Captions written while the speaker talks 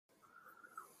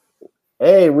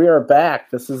Hey, we are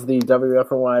back. This is the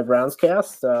WFNY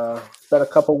BrownsCast. It's been a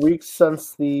couple weeks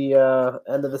since the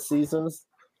end of the season.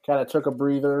 Kind of took a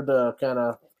breather to kind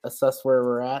of assess where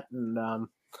we're at, and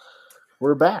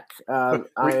we're back. I am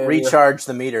your Recharge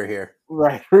the meter here.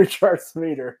 right recharge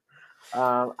meter.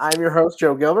 I'm your host,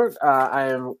 Joe Gilbert. I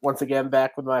am once again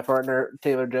back with my partner,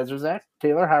 Taylor Jezerzak.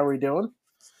 Taylor, how are we doing?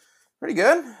 Pretty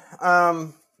good.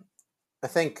 I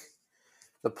think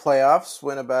the playoffs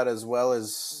went about as well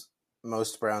as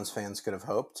most Browns fans could have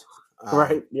hoped.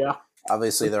 Right? Yeah.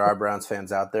 Obviously, there are Browns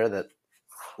fans out there that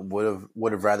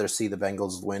would have rather see the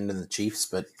Bengals win than the Chiefs,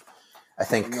 but I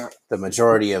think Not, the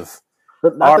majority of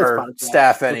but not this our podcast.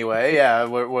 staff, anyway,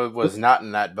 was not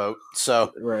in that boat.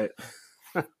 So, Right.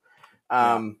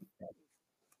 I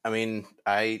mean,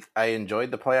 I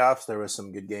enjoyed the playoffs. There was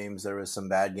some good games. There was some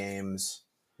bad games.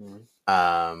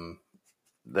 Mm-hmm.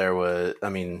 There was, I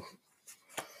mean,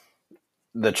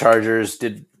 the Chargers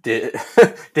did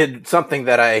did something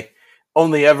that I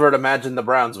only ever imagined the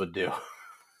Browns would do.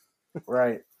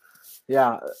 Right.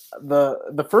 Yeah.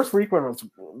 The first weekend was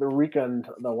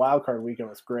the wild card weekend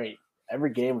was great. Every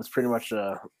game was pretty much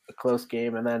a close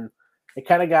game, and then it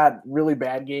kind of got really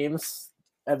bad games,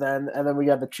 and then we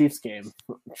got the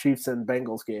Chiefs and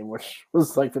Bengals game, which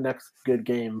was like the next good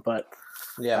game. But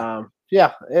Yeah,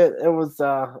 yeah, it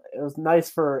was nice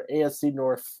for AFC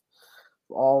North.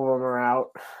 All of them are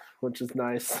out, which is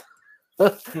nice.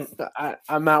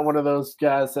 I'm not one of those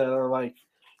guys that are like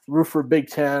root for Big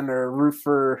Ten or root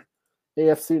for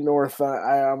AFC North.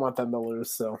 I want them to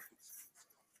lose. So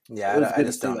it was yeah. I good to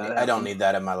just see don't that need. I don't happen. need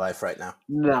that in my life right now.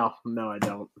 No, I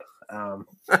don't.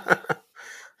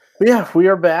 But yeah, we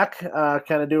are back,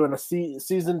 kind of doing a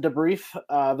season debrief.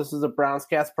 This is a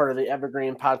BrownsCast, part of the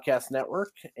Evergreen Podcast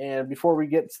Network. And before we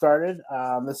get started,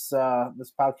 this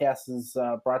podcast is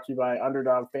brought to you by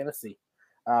Underdog Fantasy.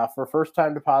 For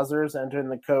first-time depositors, enter in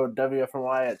the code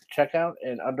WFNY at checkout,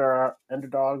 and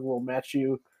Underdog will match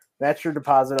your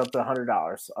deposit up to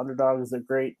 $100. Underdog is a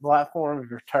great platform if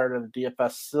you're tired of the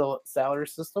DFS salary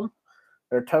system.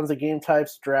 There are tons of game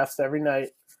types, drafts every night,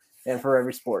 and for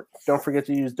every sport. Don't forget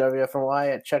to use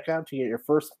WFNY at checkout to get your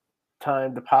first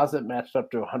time deposit matched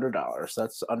up to $100.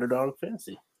 That's Underdog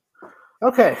Fantasy.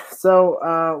 Okay, so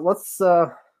let's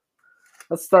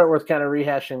start with kind of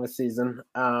rehashing the season.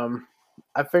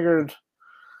 I figured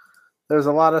there's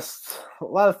a lot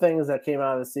of things that came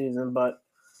out of the season, but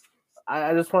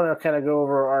I just want to kind of go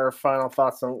over our final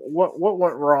thoughts on what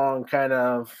went wrong, kind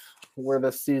of where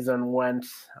the season went.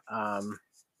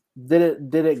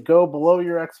 Did it go below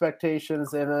your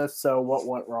expectations in this? So what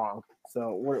went wrong?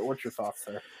 So what's your thoughts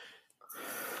there?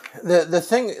 The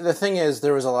thing is,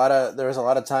 there was a lot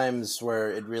of times where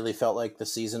it really felt like the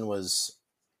season was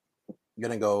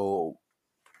gonna go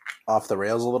off the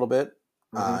rails a little bit.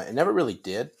 Mm-hmm. It never really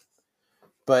did,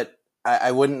 but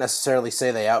I wouldn't necessarily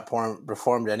say they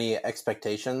outperformed any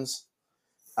expectations.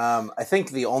 I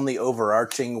think the only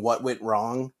overarching what went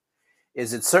wrong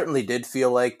is it certainly did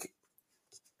feel like,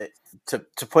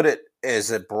 to put it as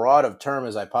a broad of term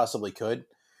as I possibly could,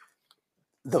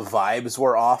 the vibes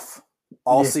were off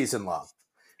all Yeah, season long.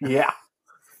 yeah,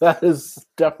 that is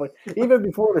definitely even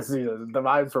before the season. The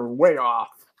vibes were way off.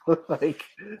 Like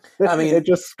I it mean,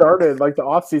 just started. Like the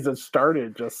off season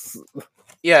started. Just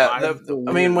yeah, vibes were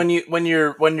I mean, weird. when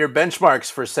your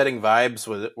benchmarks for setting vibes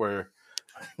were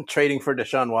trading for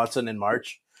Deshaun Watson in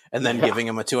March and then Yeah. giving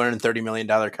him a $230 million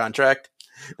contract,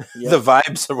 the Yep.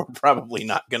 vibes were probably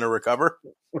not going to recover.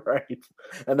 Right.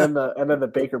 And then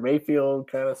the Baker Mayfield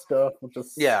kind of stuff, which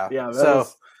is Yeah, yeah, so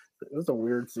it was a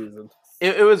weird season.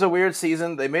 it was a weird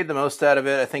season. They made the most out of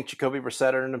it. I think Jacoby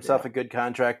Brissett earned himself Yeah, a good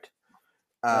contract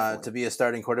definitely. to be a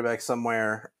starting quarterback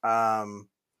somewhere.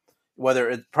 Whether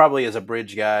it probably is a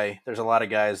bridge guy. There's a lot of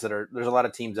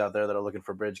teams out there that are looking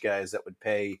for bridge guys that would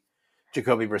pay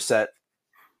Jacoby Brissett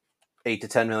 $8 to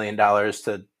 $10 million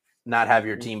to not have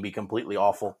your team be completely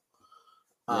awful.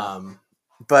 Yeah.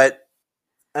 But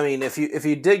I mean, if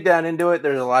you dig down into it,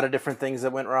 there's a lot of different things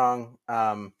that went wrong.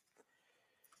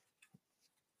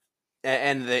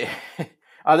 And they,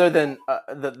 other than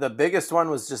the biggest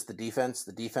one was just the defense.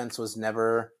 The defense was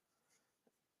never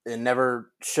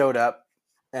showed up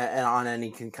and on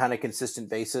any kind of consistent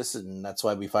basis, and that's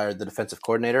why we fired the defensive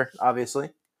coordinator. Obviously,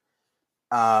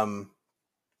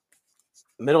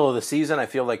 middle of the season, I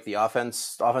feel like the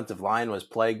offensive line was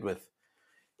plagued with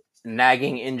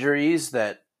nagging injuries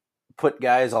that put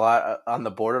guys a lot on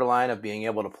the borderline of being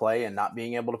able to play and not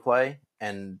being able to play,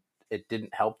 and it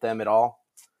didn't help them at all.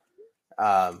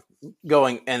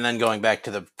 Going back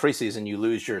to the preseason, you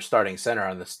lose your starting center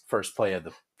on the first play of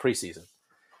the preseason.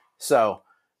 So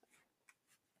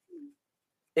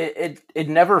it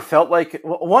never felt like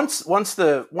once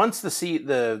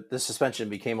the suspension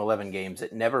became 11 games,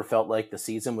 it never felt like the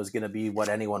season was going to be what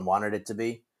anyone wanted it to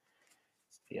be.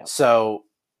 Yeah. So,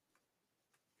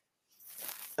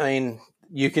 I mean,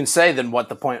 you can say then what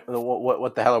the point?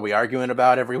 What the hell are we arguing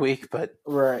about every week? But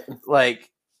Right. like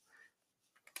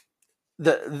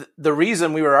the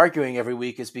reason we were arguing every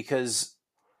week is because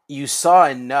you saw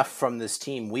enough from this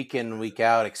team week in, week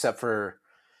out, except for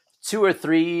 2 or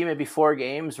 3, maybe 4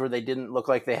 games where they didn't look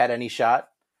like they had any shot.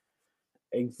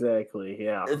 Exactly.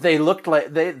 Yeah. They looked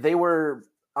like they were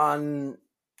on.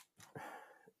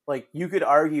 Like, you could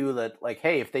argue that, like,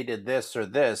 hey, if they did this or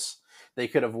this, they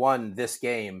could have won this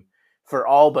game for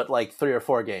all but like 3 or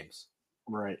 4 games.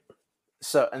 Right.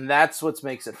 So, and that's what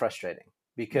makes it frustrating,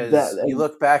 because you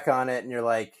look back on it and you're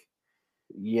like,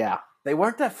 yeah, they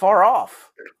weren't that far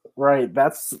off. Right.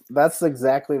 That's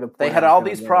exactly the point. They had all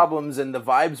these problems and the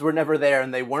vibes were never there,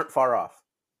 and they weren't far off.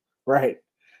 Right.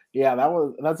 Yeah,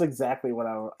 that's exactly what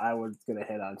I was gonna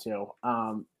hit on too.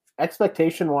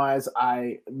 Expectation wise,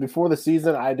 before the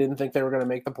season I didn't think they were gonna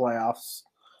make the playoffs.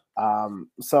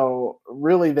 So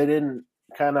really they didn't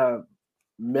kind of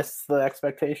miss the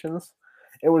expectations.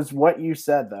 It was what you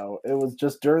said though. It was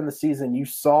just during the season you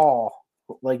saw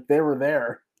like they were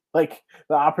there. Like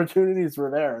the opportunities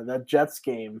were there. That Jets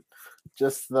game,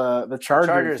 just the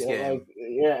Chargers game. Like,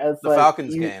 yeah, it's the like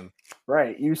Falcons game.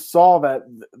 Right. You saw that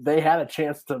they had a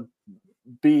chance to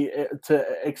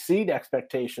exceed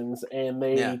expectations, and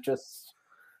they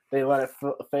let it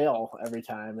fail every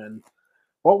time. And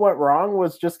what went wrong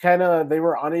was just kind of they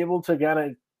were unable to kind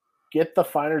of get the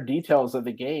finer details of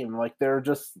the game. Like there were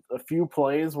just a few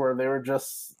plays where they were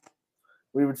just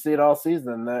we would see it all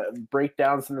season. The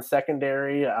breakdowns in the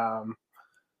secondary,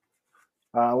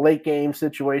 late game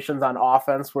situations on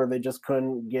offense where they just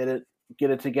couldn't get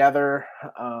it together.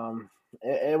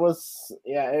 It was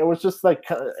just like,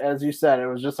 as you said, it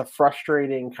was just a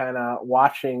frustrating kind of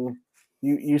watching.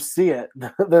 You see it,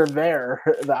 they're there,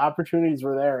 the opportunities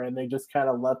were there, and they just kind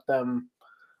of let them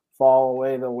fall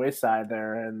away the wayside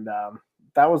there, and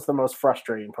that was the most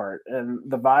frustrating part. And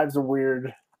the vibes are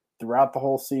weird throughout the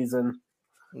whole season.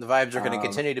 The vibes are going to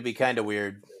continue to be kind of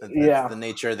weird. That's the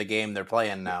nature of the game they're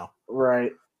playing now.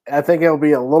 Right. I think it'll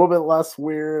be a little bit less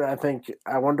weird.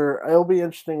 I wonder, it'll be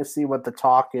interesting to see what the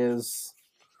talk is,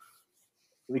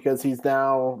 because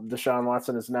Deshaun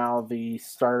Watson is now the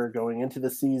starter going into the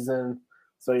season.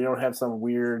 So you don't have some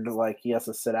weird, like he has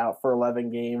to sit out for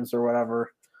 11 games or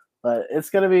whatever. But it's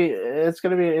going to be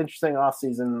an interesting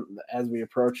offseason as we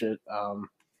approach it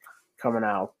coming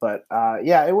out. But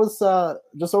it was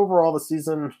just overall the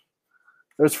season.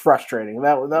 It was frustrating.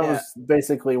 That was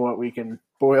basically what we can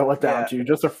boil it down to.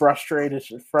 Just a frustration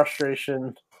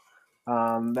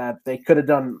that they could have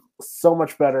done so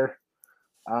much better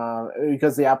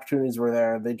because the opportunities were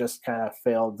there. They just kind of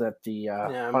failed at the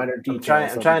finer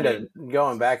details. I'm trying to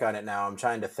going back on it now. I'm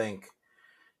trying to think,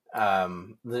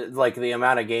 the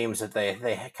amount of games that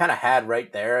they kind of had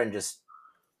right there and just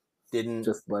didn't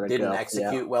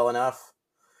execute well enough.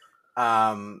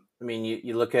 I mean,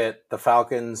 you look at the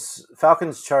Falcons,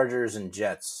 Chargers, and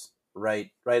Jets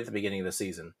right at the beginning of the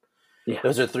season. Yeah.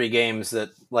 Those are 3 games that,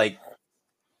 like,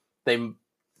 they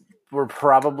were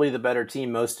probably the better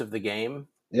team most of the game.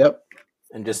 Yep.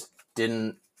 And just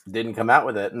didn't come out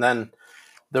with it. And then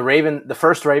the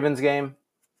first Ravens game,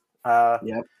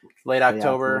 late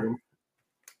October,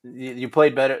 you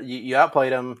played better. You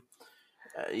outplayed them.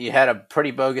 You had a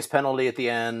pretty bogus penalty at the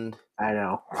end. I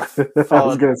know. I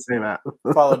was going to say that.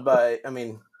 Followed by, I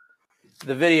mean,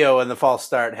 the video and the false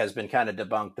start has been kind of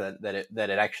debunked that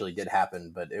it actually did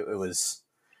happen, but it was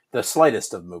the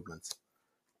slightest of movements.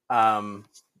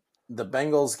 The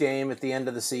Bengals game at the end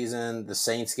of the season, the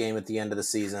Saints game at the end of the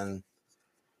season,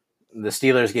 the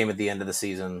Steelers game at the end of the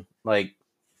season. Like,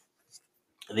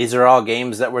 these are all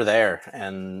games that were there,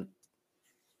 and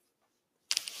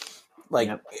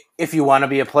if you want to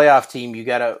be a playoff team, you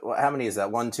gotta. How many is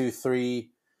that? 1, 2, 3,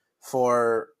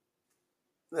 4.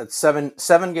 That's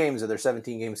 7 games of their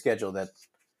 17-game schedule that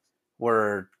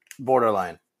were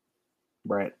borderline.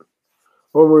 Right.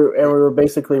 Well, we were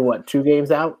basically 2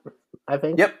 games out, I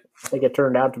think. Yep. I think it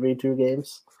turned out to be 2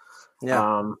 games.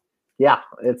 Yeah.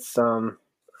 It's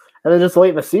and then just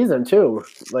late in the season too.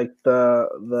 Like the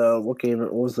what game?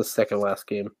 What was the second last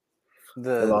game?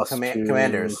 The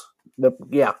Commanders.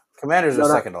 Commanders are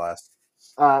second to last.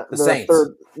 The Saints.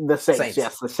 The Saints.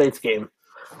 Yes, the Saints game.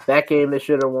 That game they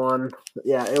should have won.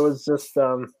 Yeah, it was just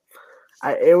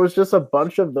it was just a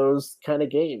bunch of those kind of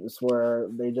games where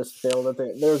they just failed.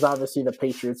 There was obviously the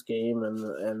Patriots game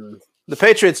and the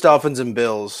Patriots, Dolphins, and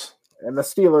Bills, and the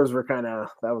Steelers were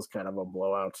that was kind of a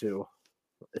blowout too.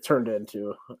 it turned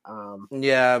into.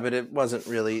 Yeah, but it wasn't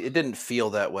really. It didn't feel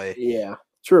that way. Yeah,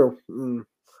 true.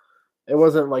 It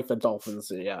wasn't like the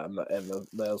Dolphins, yeah, in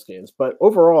those games. But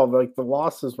overall, like the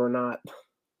losses were not.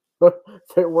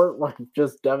 They weren't like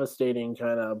just devastating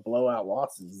kind of blowout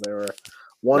losses. They were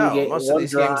one No, game, most of one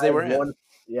these games they drive, were in.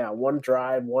 one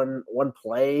drive, one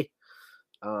play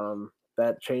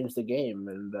that changed the game,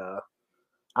 and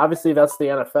obviously that's the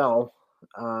NFL.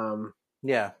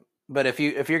 Yeah, but if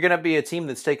you're going to be a team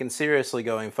that's taken seriously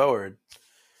going forward,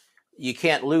 you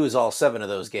can't lose all 7 of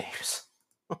those games.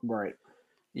 Right.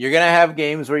 You're going to have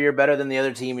games where you're better than the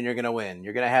other team and you're going to win.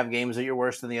 You're going to have games that you're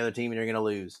worse than the other team and you're going to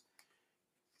lose.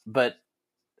 But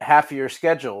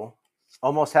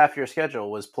almost half your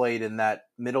schedule was played in that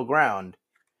middle ground,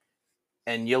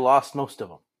 and you lost most of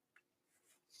them.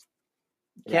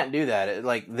 You can't do that.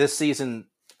 Like this season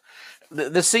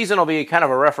will be kind of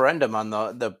a referendum on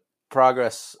the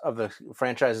progress of the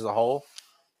franchise as a whole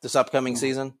this upcoming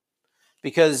season,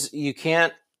 because you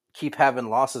can't keep having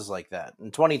losses like that.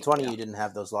 In 2020, you didn't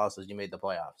have those losses. You made the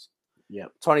playoffs. Yeah.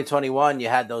 2021, you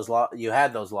had those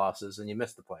losses and you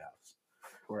missed the playoffs.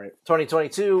 Right.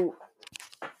 2022,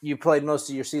 you played most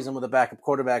of your season with a backup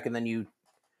quarterback, and then you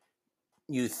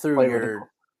threw your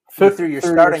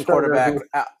starting quarterback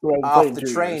off the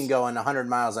train going 100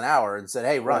 miles an hour and said,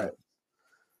 "Hey, run."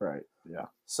 Right. Yeah.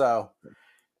 So,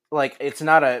 like, it's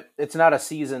not a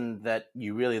season that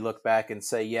you really look back and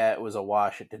say, "Yeah, it was a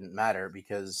wash. It didn't matter,"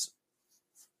 because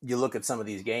you look at some of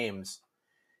these games,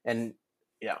 and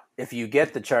if you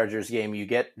get the Chargers game, you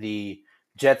get the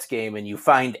Jets game, and you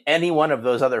find any one of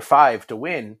those other 5 to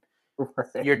win,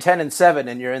 you're 10-7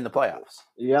 and you're in the playoffs.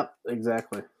 Yep.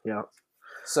 Exactly. Yeah.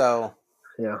 So.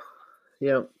 Yeah.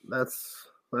 Yep. That's.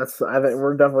 I think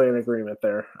we're definitely in agreement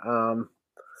there.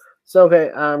 So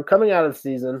okay. Coming out of the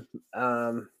season,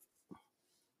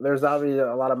 there's obviously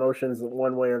a lot of emotions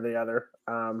one way or the other.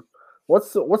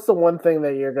 What's the one thing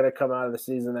that you're going to come out of the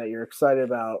season that you're excited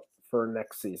about for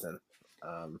next season?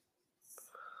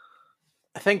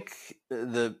 I think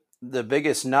the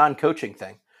biggest non-coaching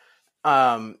thing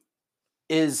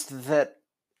is that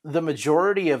the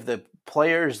majority of the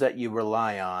players that you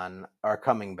rely on are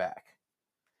coming back.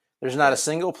 There's not a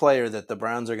single player that the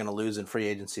Browns are going to lose in free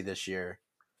agency this year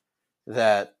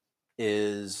that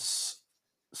is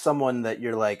someone that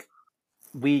you're like,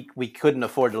 we couldn't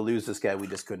afford to lose this guy. We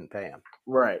just couldn't pay him.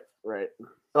 Right.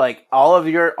 Like all of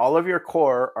your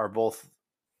core are both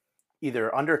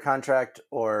either under contract,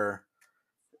 or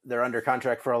they're under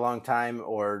contract for a long time,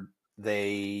 or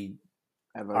they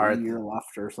have a year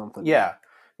left or something. Yeah.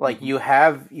 Like you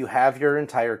have your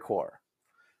entire core.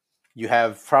 You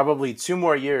have probably 2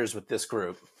 more years with this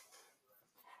group.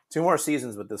 2 more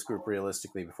seasons with this group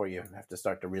realistically before you have to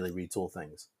start to really retool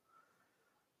things.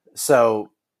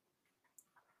 So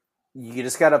you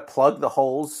just got to plug the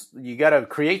holes. You got to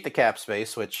create the cap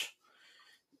space, which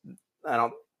I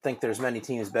don't think there's many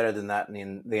teams better than that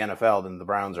in the NFL than the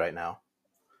Browns right now.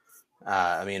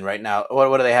 I mean, right now,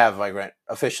 what do they have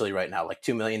officially right now? Like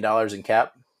 $2 million in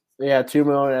cap? Yeah, $2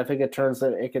 million. I think it turns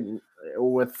that it can,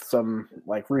 with some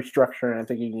like restructuring, I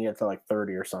think you can get to like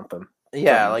 30 or something.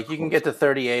 Yeah, like you can get to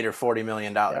 38 or $40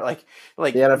 million. Yeah. Like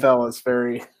the NFL is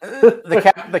very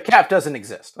the cap doesn't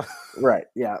exist. Right.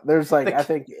 Yeah. There's like I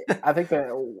think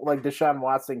that like Deshaun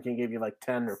Watson can give you like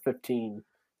 10 or 15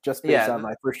 just based on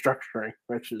like restructuring,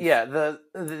 which is the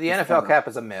NFL cap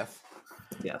is a myth.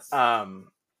 Yes.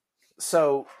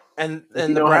 So and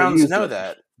the Browns know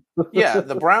that. Yeah,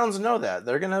 the Browns know that.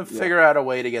 They're going to figure out a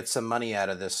way to get some money out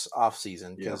of this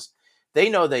offseason because they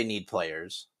know they need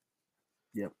players.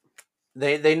 Yep.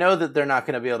 They know that they're not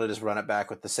going to be able to just run it back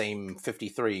with the same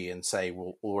 53 and say,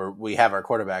 we have our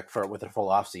quarterback with a full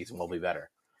offseason, we'll be better.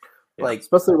 Yeah, like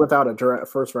especially without a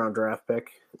first round draft pick.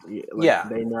 Like,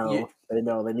 they know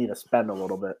they need to spend a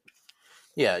little bit.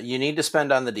 Yeah, you need to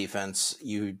spend on the defense.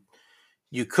 You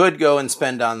could go and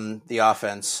spend on the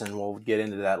offense, and we'll get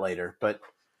into that later. But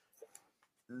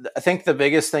I think the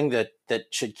biggest thing that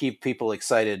should keep people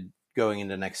excited going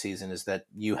into next season is that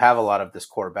you have a lot of this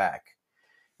core back.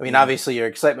 I mean, obviously your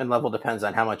excitement level depends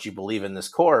on how much you believe in this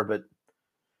core, but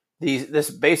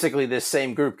this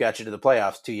same group got you to the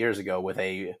playoffs 2 years ago with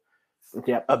a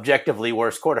objectively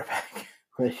worse quarterback.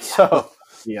 So,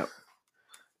 yeah.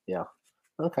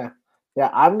 Okay.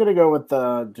 Yeah, I'm going to go with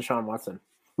Deshaun Watson.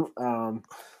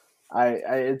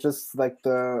 I just like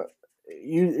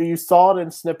you saw it in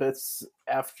snippets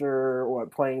after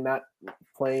playing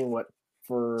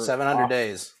for 700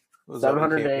 days.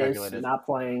 700 days not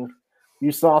playing.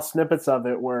 You saw snippets of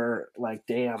it where like,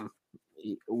 damn,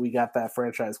 we got that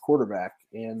franchise quarterback,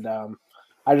 and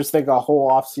I just think a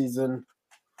whole offseason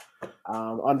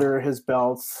under his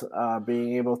belts,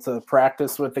 being able to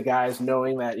practice with the guys,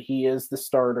 knowing that he is the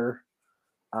starter.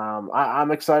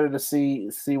 I'm excited to see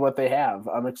what they have.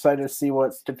 I'm excited to see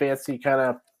what Stefanski kind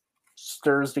of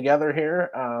stirs together here.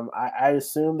 I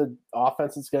assume the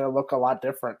offense is going to look a lot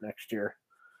different next year.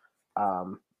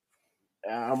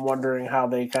 I'm wondering how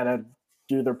they kind of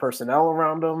do their personnel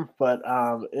around them, but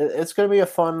it's going to be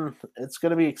it's going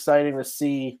to be exciting to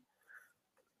see.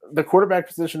 The quarterback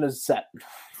position is set.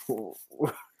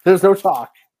 There's no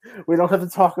talk. We don't have to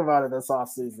talk about it this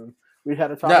offseason. We had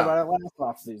to talk about it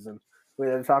last offseason. We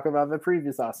had to talk about the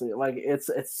previous offseason. Like it's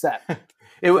set.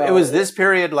 It was this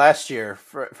period last year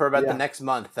for about the next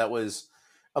month that was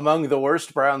among the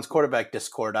worst Browns quarterback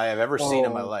discord I have ever seen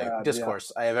in my life.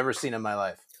 I have ever seen in my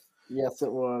life. Yes,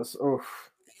 it was.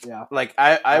 Oof. Yeah. Like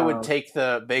I would take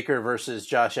the Baker versus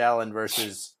Josh Allen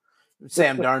versus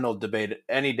Sam Darnold debate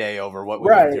any day over what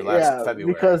we went through last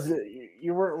February. Because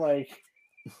you weren't like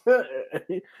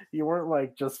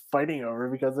just fighting over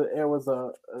it, because it was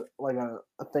a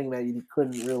thing that you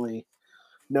couldn't really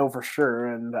know for sure.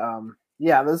 And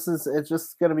it's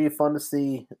just going to be fun to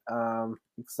see.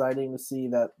 Exciting to see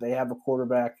that they have a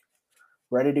quarterback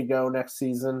ready to go next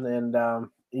season, and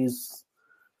he's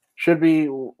should be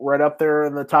right up there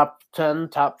in the top 10,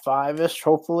 top 5-ish,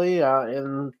 hopefully,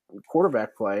 in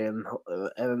quarterback play, and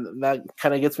that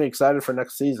kind of gets me excited for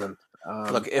next season.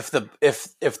 Look, if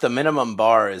the minimum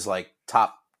bar is like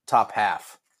top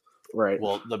half, right?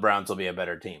 Well, the Browns will be a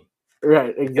better team, right?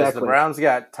 Exactly. Because the Browns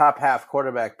got top half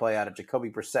quarterback play out of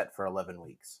Jacoby Brissett for 11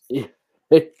 weeks. Yep.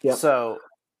 So,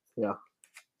 yeah,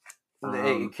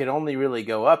 it can only really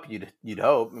go up. You'd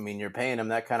hope. I mean, you're paying him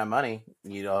that kind of money.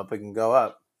 You'd hope it can go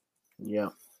up. Yeah,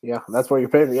 that's what you're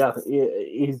paying. Yeah,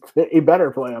 he better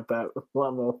play up that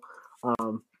level.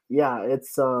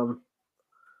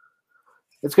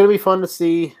 It's going to be fun to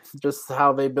see just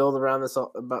how they build around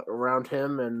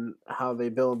him, and how they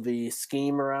build the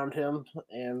scheme around him,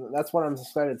 and that's what I'm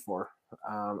excited for.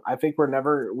 I think we're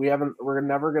gonna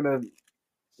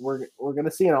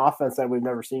see an offense that we've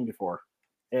never seen before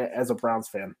as a Browns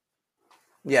fan.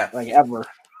 Yeah, like ever.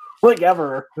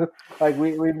 Like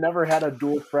we've never had a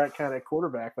dual threat kind of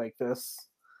quarterback like this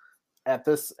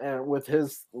with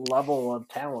his level of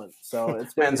talent. So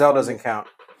it's Manziel doesn't count.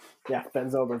 Yeah,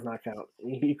 Benzel does not count.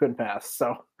 He couldn't pass.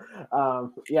 So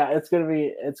it's gonna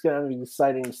be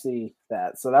exciting to see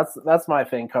that. So that's my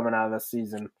thing coming out of this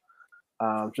season.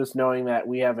 Just knowing that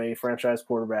we have a franchise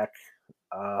quarterback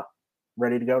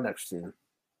ready to go next season.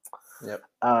 Yep.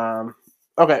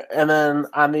 Okay, and then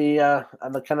on the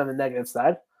kind of the negative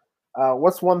side,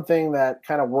 what's one thing that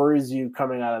kind of worries you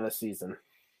coming out of this season?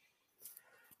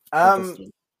 I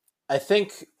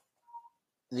think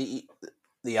the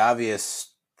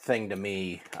obvious thing to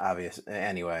me,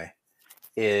 anyway,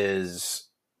 is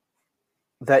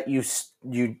that you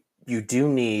do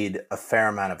need a fair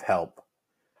amount of help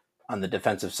on the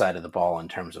defensive side of the ball in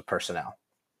terms of personnel.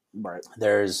 Right.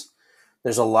 There's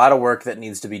a lot of work that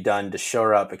needs to be done to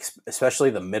shore up, especially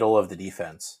the middle of the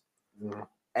defense. Mm-hmm.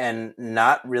 And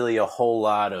not really a whole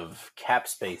lot of cap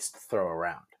space to throw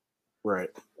around. Right.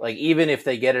 Like, even if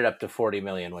they get it up to 40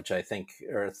 million, which I think,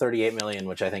 or 38 million,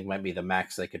 which I think might be the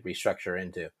max they could restructure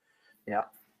into. Yeah.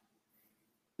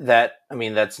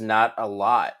 That's not a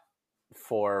lot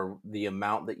for the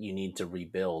amount that you need to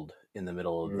rebuild in the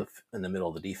middle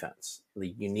of the defense.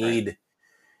 Like, you need,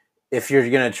 if you're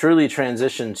going to truly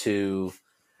transition to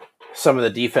some of the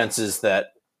defenses that,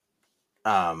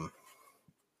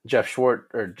 Jim Schwartz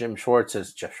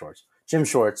has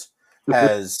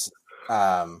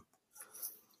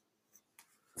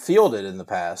fielded in the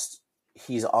past.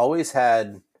 He's always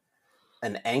had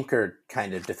an anchored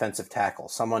kind of defensive tackle,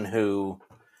 someone who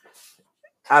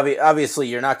obviously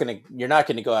you're not going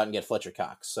to go out and get Fletcher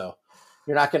Cox, so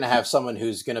you're not going to have someone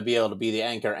who's going to be able to be the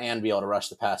anchor and be able to rush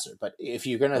the passer. But if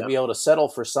you're going to be able to settle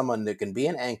for someone that can be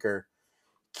an anchor,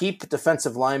 keep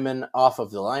defensive linemen off of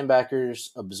the linebackers,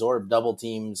 absorb double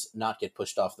teams, not get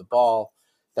pushed off the ball,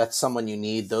 that's someone you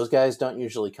need. Those guys don't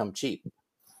usually come cheap.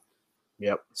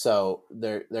 Yep. So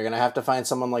they're going to have to find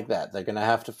someone like that. They're going to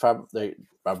have to they're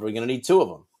probably going to need two of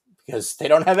them because they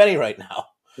don't have any right now.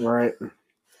 Right.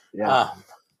 Yeah.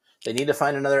 They need to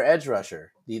find another edge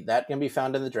rusher. That can be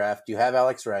found in the draft. You have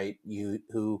Alex Wright,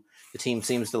 who the team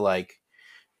seems to like,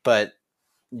 but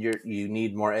you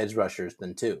need more edge rushers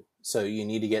than two. So you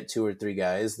need to get 2 or 3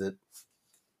 guys that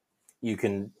you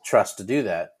can trust to do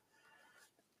that.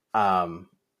 And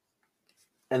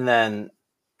then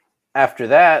after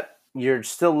that, you're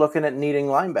still looking at needing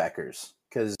linebackers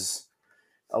because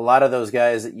a lot of those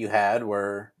guys that you had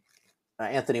were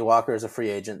Anthony Walker is a free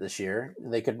agent this year.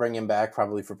 They could bring him back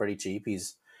probably for pretty cheap.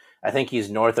 He's I think he's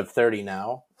north of 30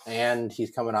 now, and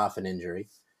he's coming off an injury.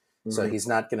 Mm-hmm. So he's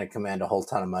not going to command a whole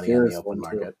ton of money on the open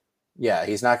market. Yeah,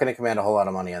 he's not going to command a whole lot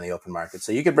of money on the open market.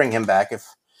 So you could bring him back if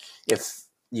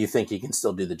you think he can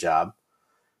still do the job.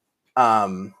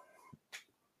 But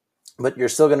you're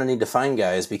still going to need to find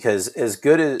guys, because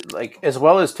as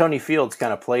well as Tony Fields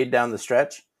kind of played down the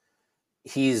stretch,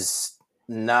 he's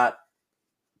not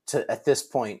at this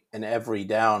point in every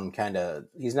down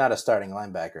he's not a starting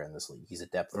linebacker in this league. He's a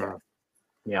depth guy.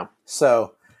 Yeah.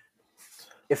 So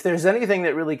if there's anything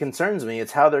that really concerns me,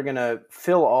 it's how they're going to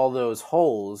fill all those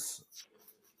holes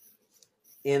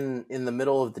in the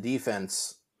middle of the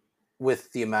defense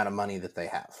with the amount of money that they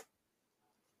have.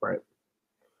 Right.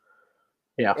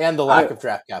 Yeah. And the lack of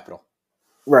draft capital.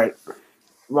 Right.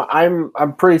 Well, I'm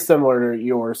pretty similar to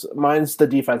yours. Mine's the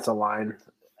defensive line.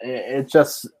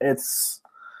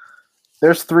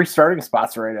 There's 3 starting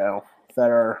spots right now that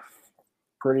are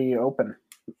pretty open.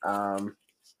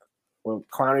 Well,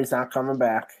 Clowney's not coming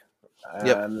back.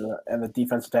 And the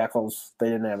defensive tackles, they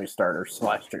didn't have any starters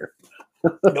last year.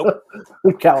 Nope.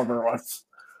 Caliber was.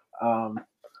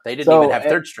 They didn't even have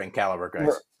third string caliber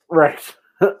guys. Right.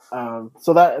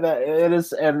 So that it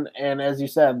is, and as you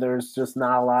said, there's just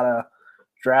not a lot of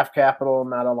draft capital,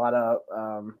 not a lot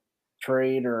of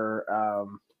trade or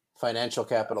financial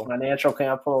capital.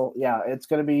 Yeah, it's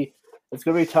gonna be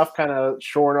tough, kind of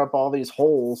shoring up all these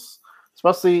holes,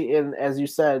 especially as you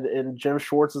said, in Jim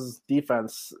Schwartz's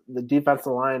defense. The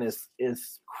defensive line is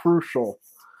crucial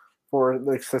for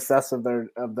the success of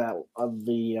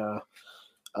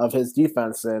his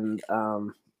defense, and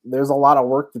there's a lot of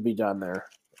work to be done there,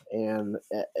 and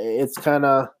it's kind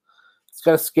of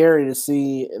scary to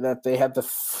see that they have to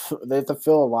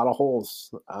fill a lot of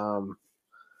holes.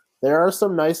 There are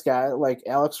some nice guys like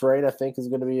Alex Wright. I think is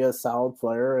going to be a solid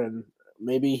player, and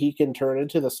maybe he can turn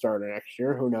into the starter next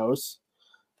year. Who knows?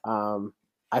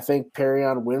 I think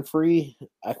Perion Winfrey.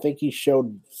 I think he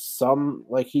showed some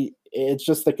it's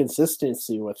just the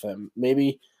consistency with him.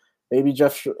 Maybe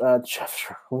Jeff.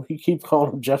 We keep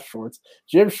calling him Jeff Schwartz.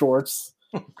 Jim Schwartz.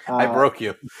 I broke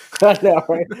you. I know,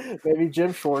 right? Maybe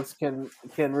Jim Schwartz can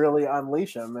really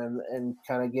unleash him and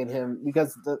kind of get him,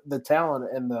 because the talent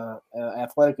and the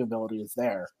athletic ability is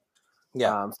there.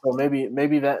 Yeah. So maybe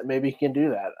he can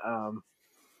do that.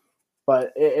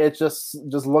 But it's just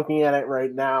looking at it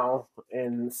right now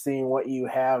and seeing what you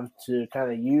have to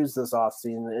kind of use this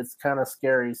offseason. It's kind of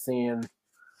scary seeing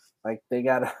they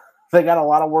got a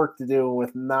lot of work to do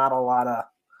with not a lot of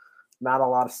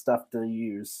stuff to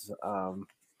use,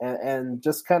 and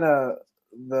just kind of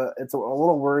it's a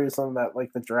little worrisome that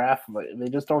the draft, they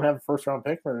just don't have a first round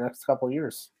pick for the next couple of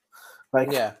years.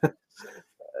 Yeah,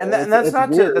 and that's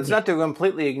not to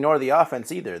completely ignore the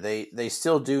offense either. They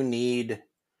still do need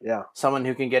someone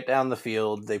who can get down the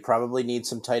field. They probably need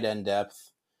some tight end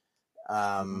depth.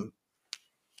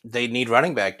 They need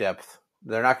running back depth.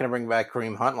 They're not going to bring back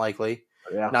Kareem Hunt likely.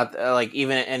 Yeah. Not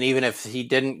even if he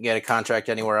didn't get a contract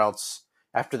anywhere else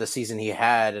after the season he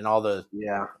had and all the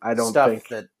I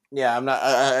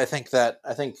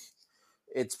think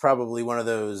it's probably one of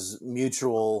those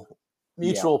mutual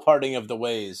parting of the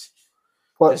ways.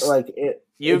 But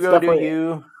you go do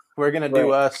you, we're gonna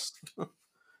do us.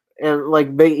 And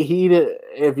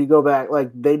if you go back,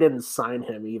 they didn't sign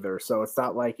him either, so it's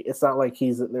not like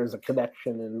there's a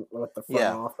connection with the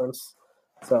front offense.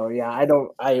 So yeah,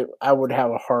 I would have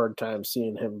a hard time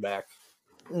seeing him back.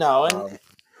 No, and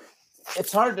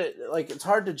it's hard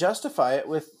to justify it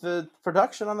with the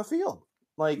production on the field.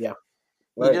 He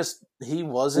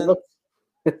wasn't.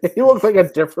 He looked like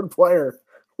a different player.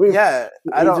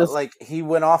 He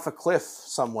went off a cliff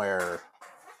somewhere.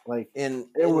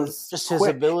 Was just his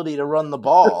ability to run the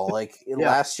ball.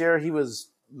 Last year he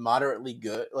was moderately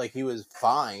good. He was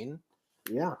fine.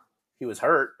 Yeah, he was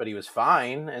hurt, but he was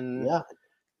fine. And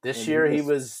this year he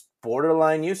was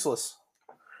borderline useless.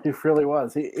 He really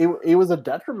was. He was a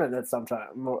detriment at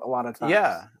a lot of times.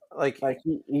 Yeah,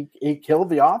 he killed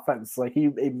the offense. He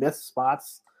missed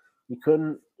spots. He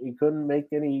couldn't make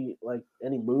any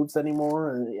moves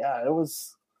anymore. And it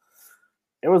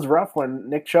was rough when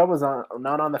Nick Chubb was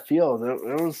not on the field.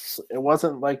 It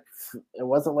wasn't like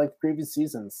previous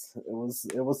seasons.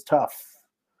 It was tough.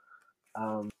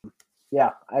 I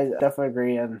definitely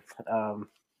agree. And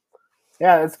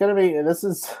it's gonna be this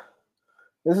is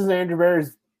Andrew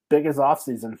Berry's biggest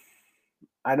offseason.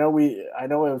 I know it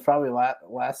was probably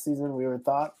last season we would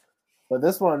thought, but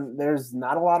this one there's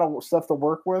not a lot of stuff to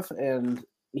work with, and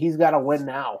he's got to win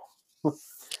now.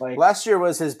 Last year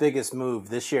was his biggest move.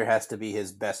 This year has to be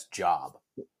his best job.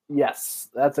 Yes,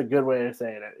 that's a good way of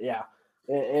saying it. Yeah,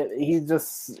 he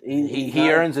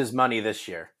earns his money this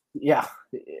year. Yeah,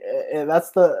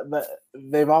 that's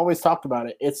they've always talked about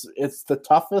it. It's the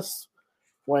toughest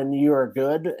when you are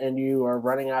good and you are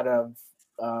running out of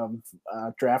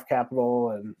draft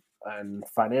capital and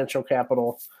financial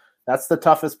capital. That's the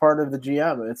toughest part of the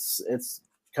GM. It's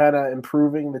kind of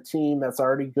improving the team that's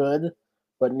already good,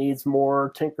 but needs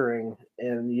more tinkering,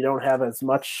 and you don't have as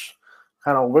much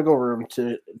kind of wiggle room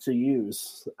to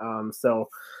use. So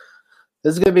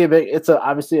this is going to be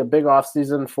obviously a big off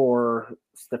season for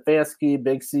Stefanski,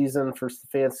 big season for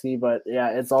Stefanski, but yeah,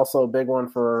 it's also a big one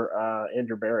for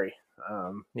Andrew Berry.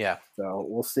 So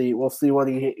we'll see what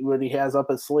he has up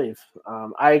his sleeve.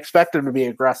 I expect him to be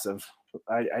aggressive.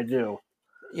 I do.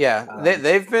 Yeah,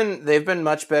 they've been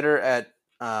much better at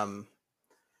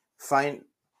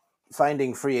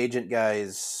finding free agent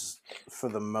guys for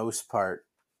the most part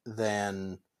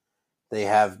than they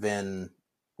have been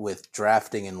with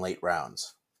drafting in late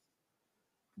rounds.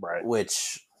 Right.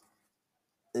 Which,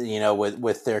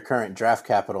 with their current draft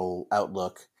capital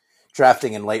outlook,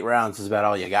 drafting in late rounds is about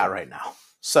all you got right now.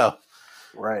 So,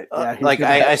 right. Yeah,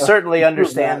 I certainly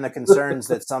understand the concerns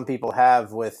that some people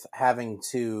have with having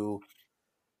to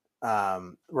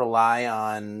rely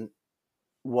on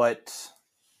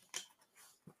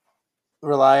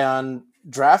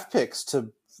draft picks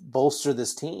to bolster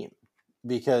this team,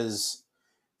 because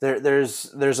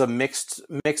there's a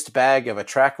mixed bag of a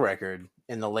track record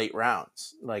in the late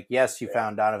rounds. Like, yes, you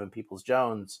found Donovan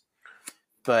Peoples-Jones,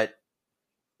 but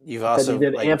you've also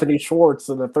did Anthony Schwartz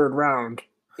in the third round.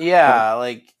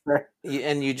 Yeah,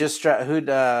 and you just who'd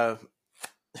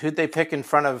they pick in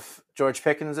front of George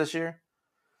Pickens this year?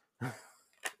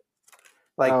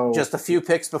 Just a few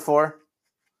picks before.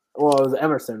 Well, it was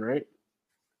Emerson, right?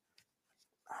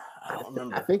 I don't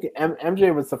remember. I think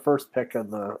MJ was the first pick of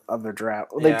the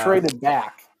draft. They traded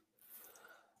back.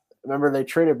 Remember, they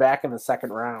traded back in the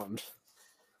second round.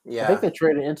 Yeah, I think they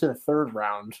traded into the third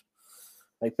round,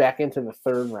 back into the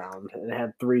third round, and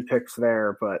had 3 picks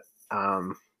there. But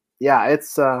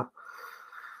it's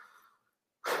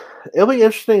it'll be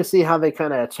interesting to see how they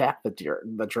kind of attack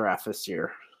the draft this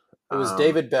year. It was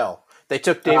David Bell. They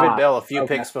took David Bell a few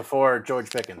picks before George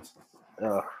Pickens.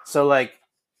 So,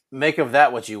 make of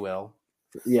that what you will.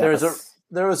 Yes.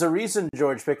 There was a reason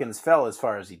George Pickens fell as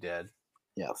far as he did.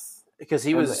 Yes. Because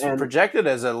he was projected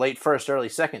as a late first, early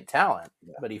second talent,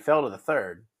 but he fell to the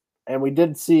third. And we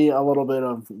did see a little bit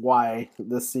of why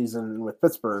this season with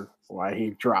Pittsburgh, why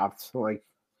he dropped.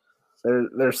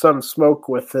 There's some smoke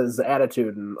with his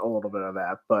attitude and a little bit of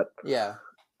that, but yeah.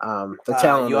 The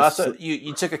talent.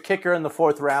 You took a kicker in the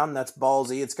 4th round. That's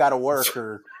ballsy. It's got to work,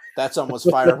 or that's almost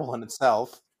fireable in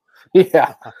itself.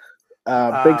 Yeah,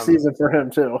 big season for him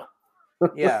too.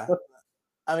 Yeah,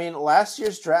 I mean, last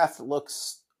year's draft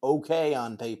looks okay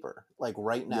on paper,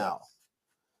 right now.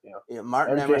 Yeah.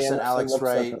 Martin Emerson, Alex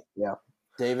Wright,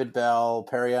 David Bell,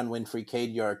 Perion Winfrey,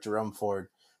 Cade York, Jerome Ford.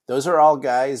 Those are all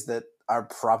guys that are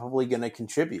probably going to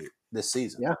contribute this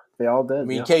season. Yeah, they all did. I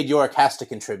mean, Cade York has to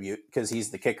contribute because he's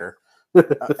the kicker.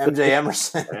 MJ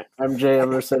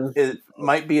Emerson. It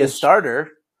might be a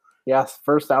starter. Yes,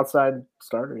 first outside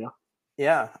starter. Yeah.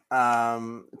 Yeah.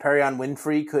 Perion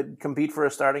Winfrey could compete for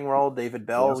a starting role. David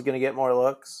Bell is going to get more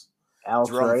looks.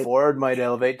 Jerome Ford might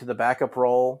elevate to the backup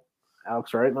role.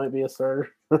 Alex Wright might be a starter.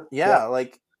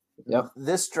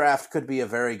 This draft could be a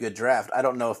very good draft. I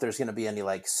don't know if there's going to be any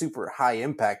super high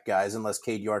impact guys unless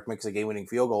Cade York makes a game-winning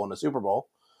field goal in the Super Bowl.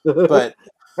 But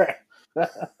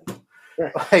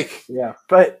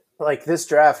this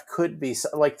draft could be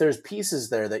there's pieces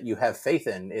there that you have faith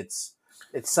in. It's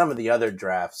some of the other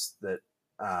drafts that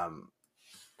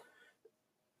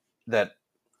that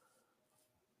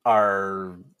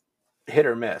are hit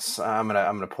or miss. I'm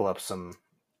gonna pull up some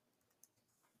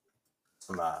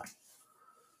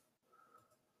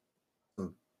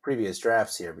previous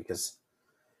drafts here, because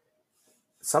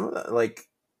some of the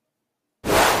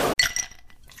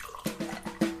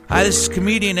Hi, this is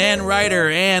comedian and writer,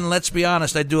 and let's be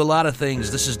honest, I do a lot of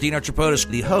things. This is Dino Tripodis,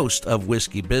 the host of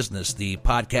Whiskey Business, the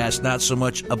podcast not so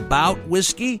much about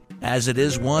whiskey as it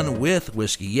is one with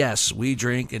whiskey. Yes, we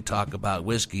drink and talk about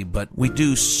whiskey, but we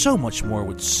do so much more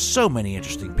with so many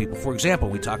interesting people. For example,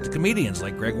 we talk to comedians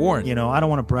like Greg Warren. I don't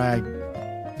want to brag,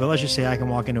 but let's just say I can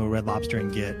walk into a Red Lobster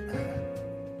and get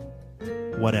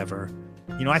whatever.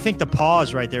 I think the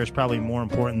pause right there is probably more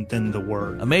important than the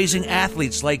word. Amazing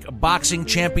athletes like boxing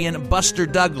champion Buster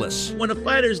Douglas. When a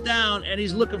fighter's down and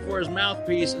he's looking for his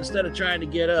mouthpiece instead of trying to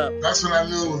get up, that's when I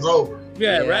knew it was over.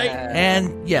 Yeah, right?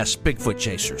 And yes, Bigfoot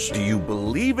chasers. Do you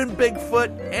believe in Bigfoot?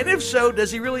 And if so,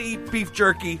 does he really eat beef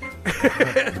jerky?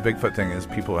 The Bigfoot thing is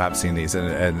people have seen these,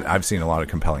 and I've seen a lot of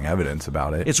compelling evidence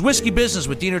about it. It's Whiskey Business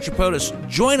with Dino Tripodis.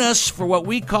 Join us for what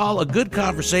we call a good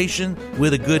conversation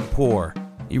with a good pour.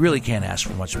 You really can't ask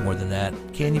for much more than that,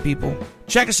 can you, people?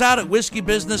 Check us out at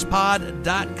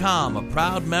whiskeybusinesspod.com, a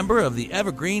proud member of the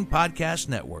Evergreen Podcast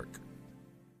Network.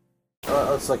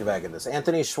 Let's look back at this.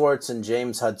 Anthony Schwartz and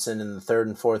James Hudson in the 3rd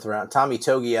and 4th round. Tommy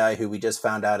Togiai, who we just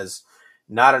found out is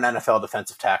not an NFL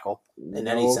defensive tackle in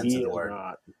any sense of the word.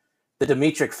 Not. The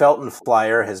Demetric Felton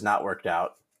flyer has not worked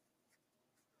out.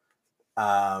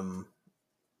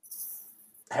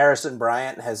 Harrison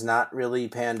Bryant has not really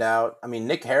panned out. I mean,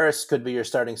 Nick Harris could be your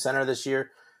starting center this year,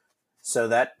 so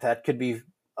that could be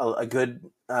a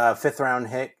good 5th round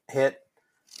hit.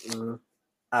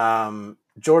 Mm-hmm.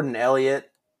 Jordan Elliott,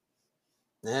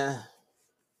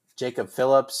 Jacob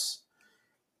Phillips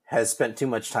has spent too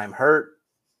much time hurt.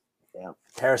 Yeah.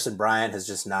 Harrison Bryant has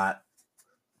just not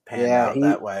panned out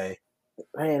that way.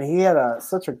 Man, he had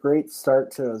such a great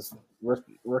start to his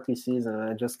rookie season,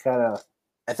 and I just kind of.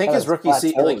 I think his rookie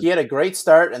season, he had a great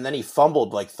start, and then he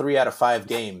fumbled 3 out of 5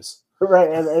 games.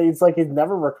 Right, and it's like he's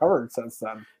never recovered since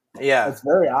then. Yeah. It's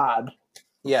very odd.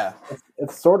 Yeah.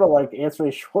 It's sort of like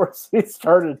Anthony Schwartz. He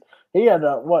had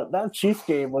that Chiefs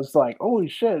game was like, holy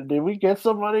shit, did we get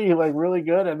somebody really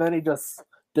good? And then he just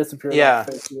disappeared. Yeah,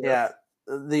 yeah.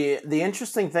 The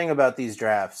interesting thing about these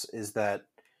drafts is that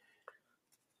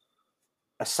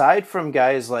aside from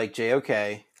guys like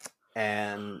JOK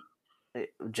and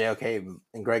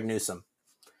Greg Newsome,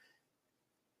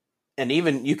 and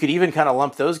even you could even kind of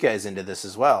lump those guys into this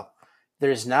as well.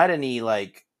 There's not any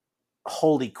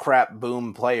holy crap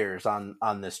boom players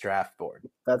on this draft board.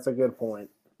 That's a good point.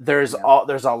 There's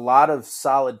a lot of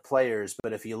solid players,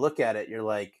 but if you look at it, you're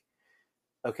like,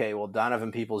 okay, well,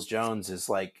 Donovan Peoples-Jones is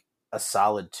a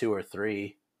solid 2 or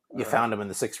 3. You found him in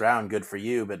the 6th round, good for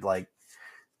you, but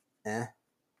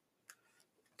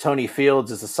Tony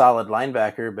Fields is a solid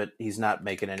linebacker, but he's not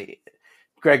making any.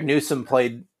 Greg Newsome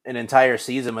played an entire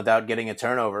season without getting a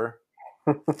turnover.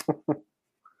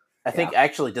 I think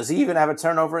actually, does he even have a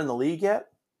turnover in the league yet?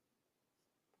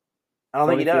 I don't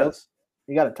think he does.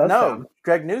 You got a touchdown. No,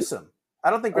 Greg Newsome. I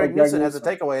don't think Greg Newsome has a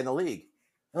takeaway in the league.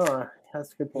 Oh,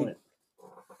 that's a good point.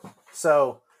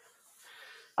 So,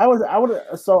 I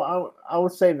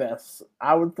would say this.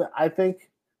 I think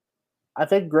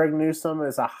Greg Newsome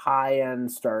is a high-end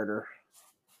starter.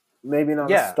 Maybe not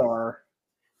a star.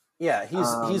 Yeah,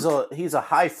 he's a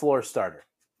high floor starter.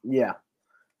 Yeah.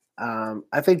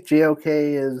 I think JOK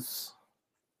is,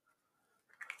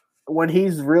 when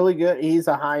he's really good, he's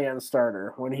a high-end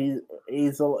starter. When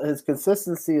his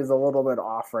consistency is a little bit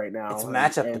off right now. It's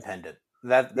matchup dependent.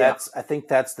 I think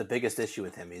that's the biggest issue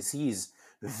with him is he's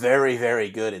very, very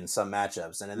good in some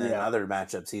matchups, and then in other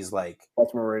matchups he's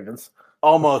Baltimore Ravens.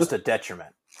 Almost a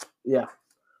detriment. Yeah.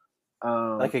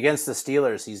 Against the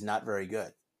Steelers, he's not very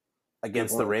good.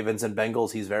 Against the Ravens and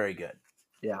Bengals, he's very good.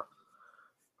 Yeah.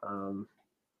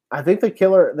 I think the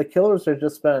killers have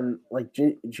just been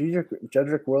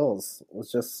Jedrick Wills was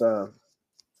just that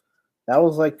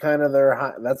was kind of their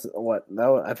high.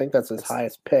 I think that's his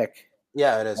highest pick.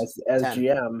 Yeah, it is as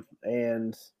GM,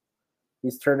 and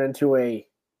he's turned into a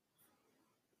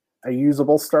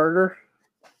usable starter.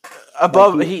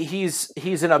 Above,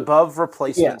 he's an above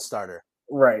replacement starter,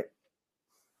 right?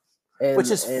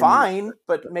 Which is fine,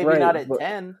 but maybe not at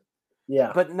 10.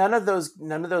 Yeah, but none of those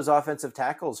offensive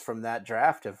tackles from that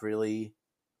draft have really.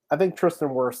 I think Tristan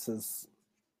Wirfs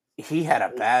he had a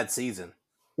bad season.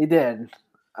 He did.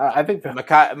 I think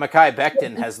Mekhi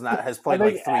Becton has played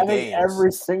 3 games. I think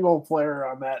every single player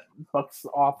on that Bucs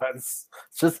offense,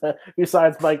 just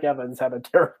besides Mike Evans, had a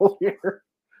terrible year.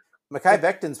 Mekhi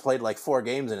Becton's played 4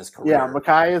 games in his career. Yeah,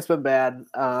 Mekhi has been bad.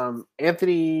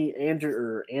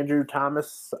 Andrew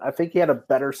Thomas, I think he had a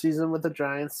better season with the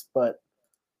Giants, but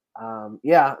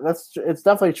it's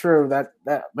definitely true that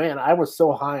man, I was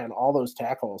so high on all those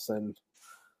tackles, and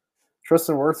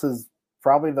Tristan Wirfs is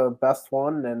probably the best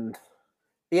one, and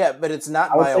yeah, but it's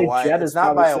not by a wide. It's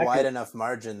not by a wide enough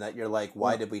margin that you're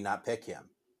why did we not pick him?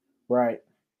 Right.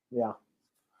 Yeah.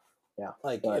 Yeah.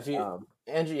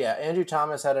 Andrew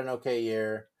Thomas had an okay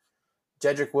year.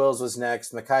 Jedrick Wills was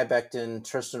next. Mekhi Becton,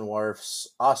 Tristan Wirfs,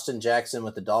 Austin Jackson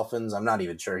with the Dolphins. I'm not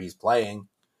even sure he's playing.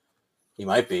 He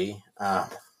might be.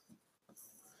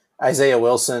 Isaiah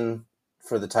Wilson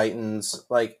for the Titans.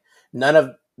 None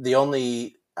of the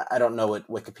only. I don't know what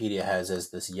Wikipedia has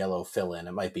as this yellow fill-in.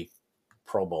 It might be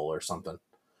Pro Bowl or something.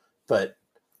 But,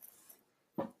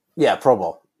 yeah, Pro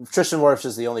Bowl. Tristan Wirfs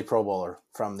is the only Pro Bowler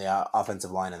from the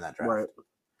offensive line in that draft. Right.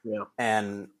 Yeah.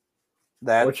 And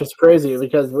that, which is crazy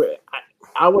because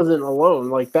I wasn't alone.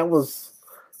 Like that was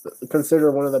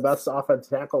considered one of the best offensive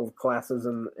tackle classes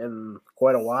in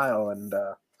quite a while, and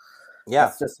yeah,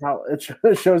 that's just how it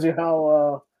shows you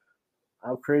how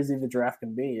crazy the draft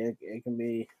can be. It can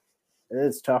be. It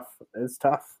is tough. It's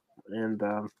tough, and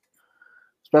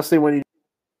especially when you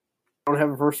don't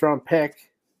have a first round pick,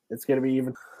 it's going to be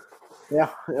even. Yeah,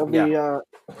 it'll be.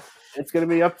 It's going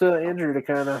to be up to Andrew to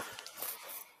kind of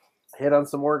hit on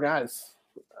some more guys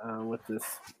with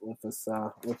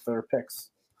their picks.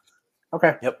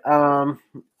 Okay. Yep.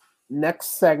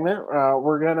 Next segment,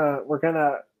 we're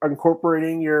gonna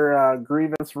incorporating your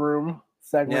grievance room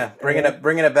segment. Yeah,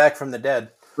 bringing it back from the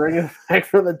dead. Bring it back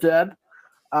from the dead.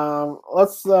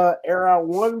 Let's air out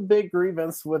one big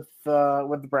grievance with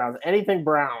the Browns. Anything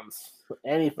Browns.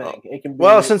 Anything. It can be.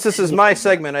 Well, since this is my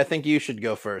segment, I think you should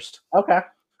go first. Okay.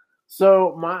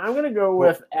 So I'm gonna go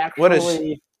with actually. What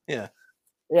is? Yeah.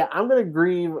 Yeah, I'm gonna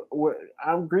grieve.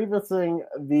 I'm grievancing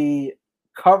the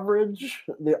coverage,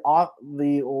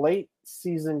 the late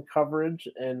season coverage,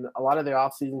 and a lot of the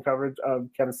off season coverage of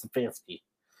Kevin Stefanski.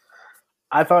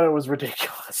 I thought it was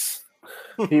ridiculous.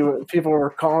 People were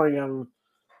calling him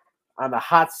on the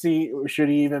hot seat. Should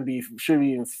he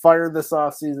even fired this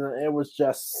off season?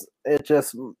 It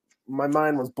just my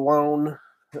mind was blown.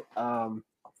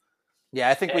 Yeah,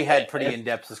 I think we had pretty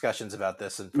in-depth discussions about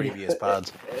this in previous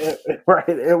pods. Right.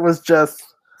 It was just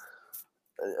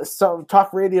so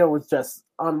talk radio was just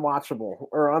unwatchable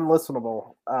or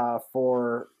unlistenable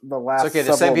for the last. It's okay.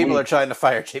 The same people are trying to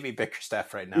fire Jamie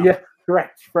Bickerstaff right now. Yeah, right.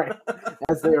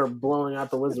 As they are blowing out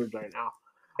the Wizards right now.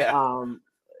 Yeah.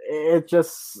 It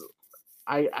just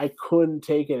I couldn't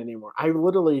take it anymore. I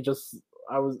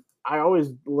always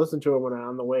listen to it when I'm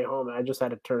on the way home, and I just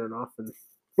had to turn it off and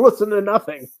listen to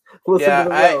nothing. Listen to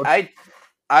the road.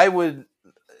 I would,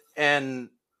 and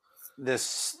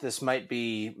this might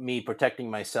be me protecting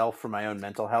myself for my own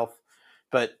mental health,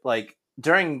 but like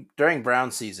during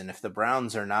Brown season, if the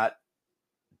Browns are not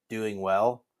doing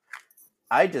well,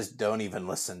 I just don't even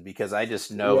listen because I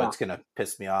just know it's gonna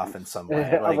piss me off in some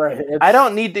way. Like, right. I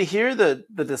don't need to hear the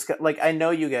discuss. Like I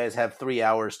know you guys have 3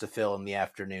 hours to fill in the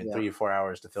afternoon, 3 or 4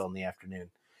 hours to fill in the afternoon.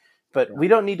 But we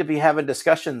don't need to be having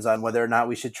discussions on whether or not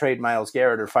we should trade Myles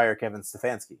Garrett or fire Kevin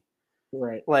Stefanski.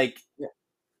 Right. Like,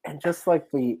 and just like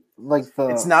the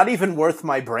it's not even worth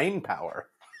my brain power.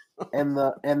 and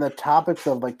the topics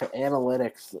of like the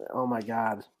analytics. Oh my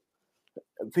God,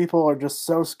 people are just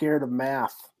so scared of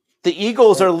math. The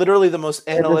Eagles are literally the most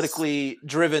analytically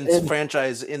driven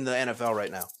franchise in the NFL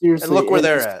right now. Seriously, and look where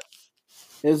they're at.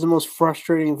 It's the most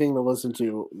frustrating thing to listen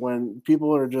to when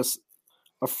people are just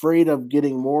afraid of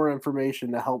getting more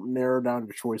information to help narrow down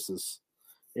your choices.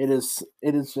 It was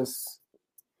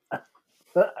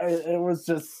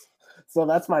just so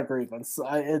that's my grievance.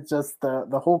 It's just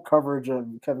the whole coverage of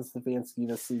Kevin Stefanski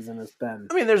this season has been.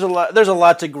 I mean, there's a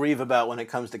lot to grieve about when it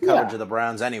comes to coverage of the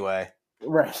Browns, anyway.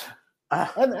 Right.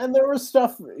 And there was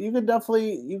stuff you could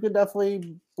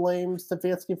definitely blame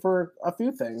Stefanski for a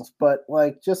few things, but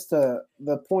like just the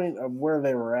point of where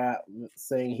they were at,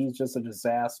 saying he's just a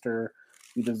disaster,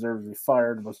 he deserves to be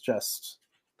fired, was just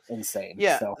insane.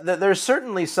 Yeah, so. There's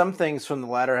certainly some things from the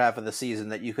latter half of the season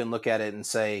that you can look at it and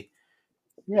say,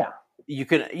 yeah, you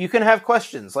can have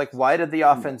questions like, why did the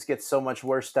offense get so much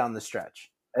worse down the stretch?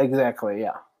 Exactly.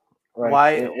 Yeah. Right.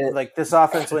 Why like this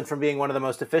offense went from being one of the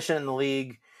most efficient in the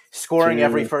league, scoring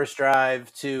every first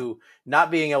drive, to not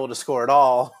being able to score at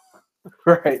all.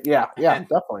 Right. Yeah.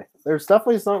 Definitely. There's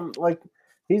definitely some like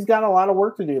he's got a lot of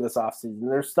work to do this offseason.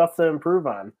 There's stuff to improve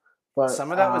on. But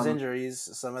some of that was injuries.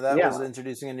 Some of that was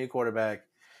introducing a new quarterback.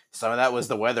 Some of that was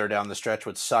the weather down the stretch,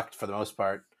 which sucked for the most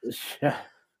part. Yeah.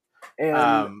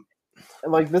 And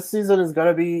like this season is going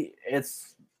to be,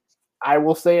 I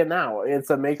will say it now,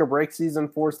 it's a make or break season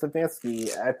for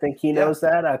Stefanski. I think he knows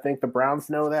that. I think the Browns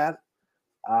know that.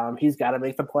 He's got to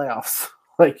make the playoffs.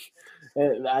 Like,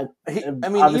 I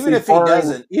mean, even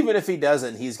if he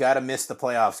doesn't, he's got to miss the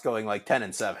playoffs, going like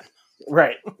 10-7.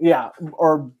 Right. Yeah.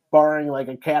 Or barring like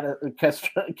a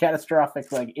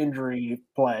catastrophic like injury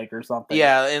plague or something.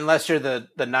 Yeah, unless you're the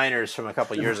Niners from a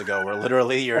couple years ago, where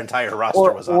literally your entire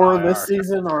roster was on or IR. This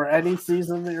season or any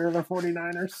season that you're the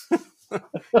 49ers.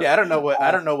 Yeah, I don't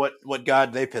know what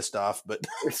God they pissed off, but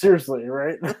seriously,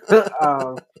 right?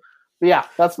 Yeah,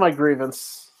 that's my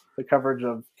grievance. The coverage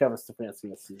of Kevin Stefanski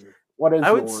this season. What is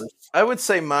yours? I would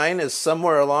say mine is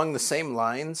somewhere along the same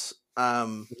lines.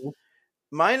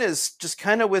 Mine is just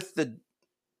kind of with the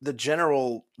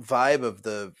general vibe of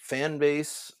the fan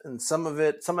base, and some of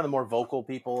the more vocal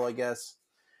people, I guess.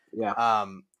 Yeah.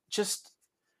 Just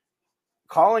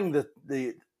calling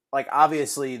the like,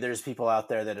 obviously there's people out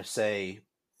there that say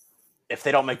if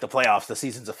they don't make the playoffs, the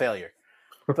season's a failure.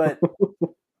 But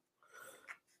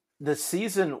the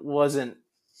season wasn't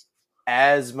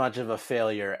as much of a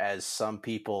failure as some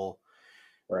people,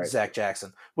 Right. Zach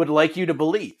Jackson, would like you to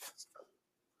believe.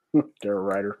 They're a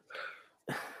writer.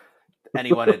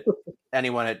 Anyone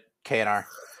at KNR.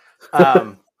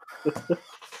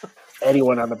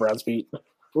 Anyone on the Browns beat.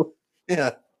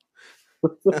 Yeah.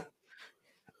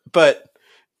 But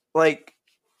like,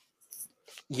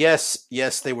 yes,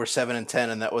 they were 7-10,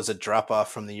 and that was a drop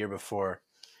off from the year before.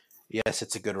 Yes,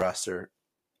 it's a good roster.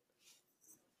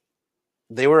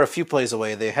 They were a few plays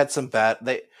away. They had some bad.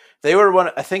 They were one.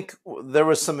 I think there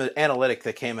was some analytic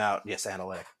that came out. Yes,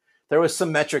 analytic. There was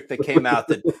some metric that came out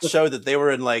that showed that they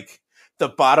were in like the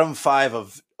bottom 5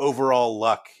 of overall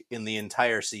luck in the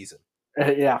entire season.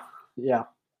 Yeah.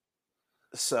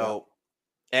 So,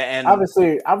 and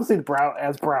obviously,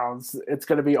 Browns, it's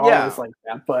going to be always like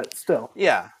that. But still,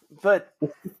 yeah. But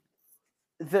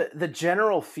the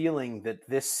general feeling that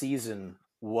this season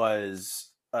was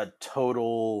a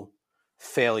total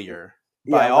failure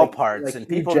by all parts, like and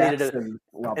people Jackson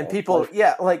needed and people,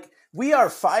 like we are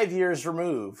 5 years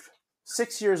removed,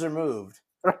 6 years removed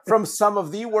from some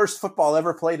of the worst football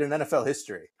ever played in NFL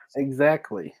history.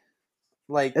 Exactly.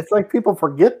 Like, it's like people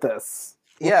forget this.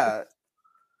 Yeah.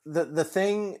 The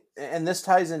thing, and this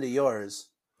ties into yours,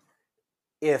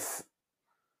 if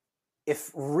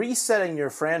resetting your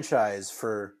franchise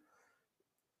for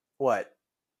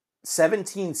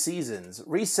 17 seasons,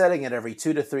 resetting it every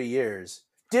 2 to 3 years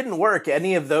didn't work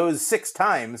any of those 7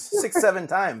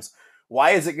 times,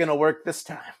 why is it going to work this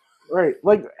time? Right.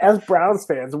 Like, as Browns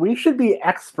fans, we should be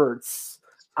experts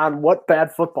on what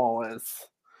bad football is.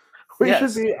 We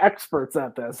should be experts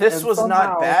at this. This was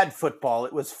not bad football.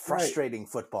 It was frustrating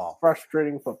football.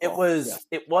 Frustrating football.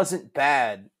 It wasn't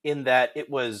bad in that it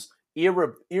was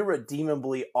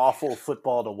irredeemably awful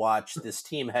football to watch. This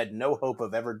team had no hope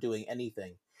of ever doing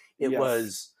anything. It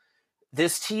was,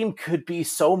 this team could be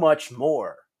so much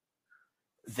more.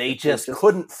 They just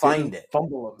couldn't find it.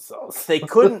 Fumble themselves. They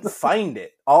couldn't find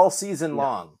it all season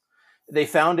long. They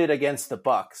found it against the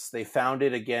Bucks. They found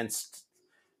it against,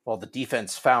 the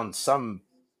defense found some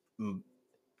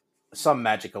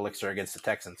magic elixir against the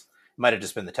Texans. It might have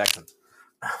just been the Texans.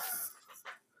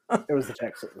 It was the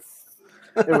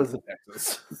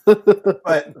Texans.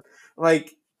 But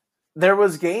like, there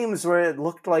was games where it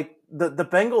looked like the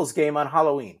Bengals game on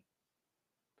Halloween.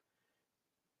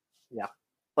 Yeah.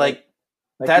 Like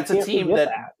that's a team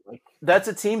that's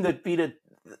a team that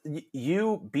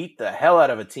you beat the hell out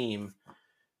of a team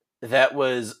that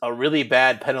was a really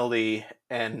bad penalty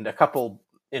and a couple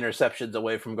interceptions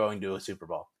away from going to a Super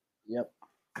Bowl. Yep.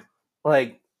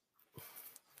 Like,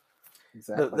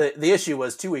 exactly. The issue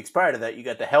was 2 weeks prior to that, you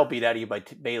got the hell beat out of you by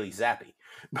Bailey Zappi.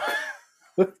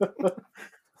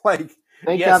 Like,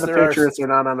 thank God the Patriots are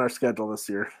not on our schedule this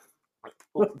year.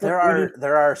 There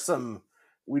are some.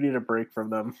 We need a break from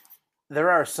them. There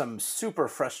are some super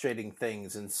frustrating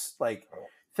things, and like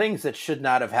things that should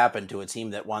not have happened to a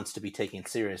team that wants to be taken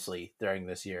seriously during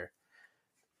this year.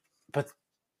 But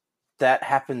that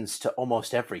happens to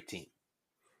almost every team.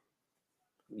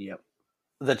 Yep.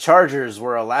 The Chargers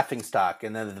were a laughingstock,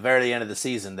 and then at the very end of the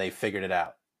season, they figured it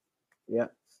out.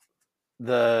 Yep.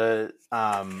 The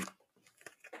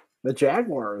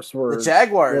Jaguars were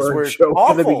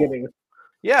awful in the beginning.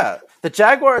 Yeah, the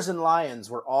Jaguars and Lions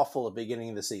were awful at the beginning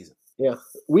of the season. Yeah,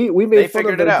 we made fun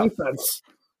of their defense.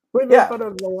 We made fun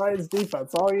of the Lions'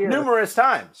 defense all year, numerous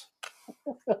times.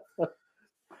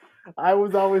 I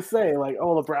would always say, like,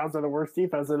 "Oh, the Browns are the worst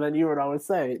defense," and then you would always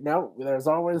say, "No, there's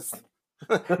always."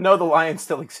 No, the Lions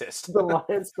still exist. The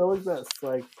Lions still exist.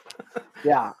 Like,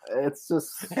 yeah, it's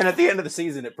just. And at the end of the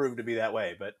season, it proved to be that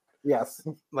way. But yes,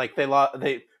 like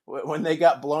when they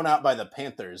got blown out by the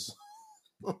Panthers.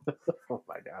 Oh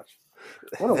my gosh!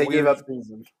 What a weird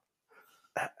season.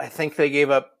 I think they gave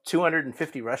up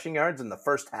 250 rushing yards in the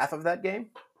first half of that game.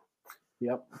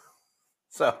 Yep.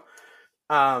 So,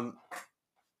 the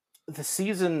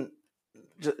season,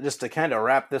 just to kind of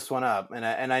wrap this one up, and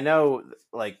I know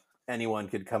like anyone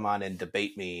could come on and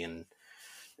debate me,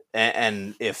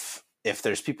 and if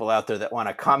there's people out there that want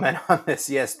to comment on this,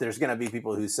 yes, there's going to be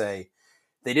people who say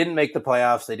they didn't make the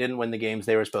playoffs, they didn't win the games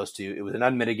they were supposed to. It was an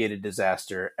unmitigated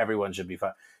disaster. Everyone should be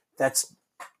fine. That's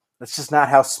just not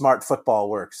how smart football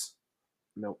works.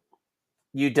 Nope.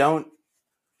 You don't.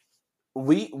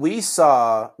 We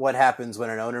saw what happens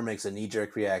when an owner makes a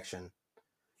knee-jerk reaction.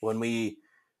 When we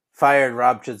fired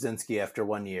Rob Chudzinski after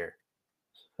 1 year.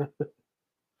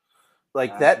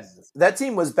 Like that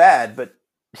team was bad, but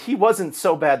he wasn't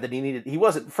so bad that he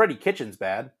wasn't Freddie Kitchens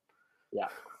bad. Yeah.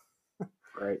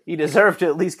 Right. He deserved to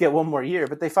at least get one more year,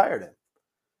 but they fired him.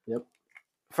 Yep.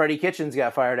 Freddie Kitchens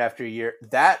got fired after a year.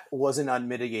 That was an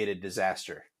unmitigated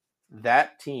disaster.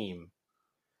 That team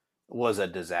was a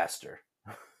disaster.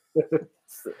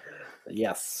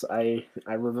 Yes, I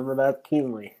remember that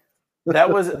keenly. That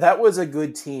was a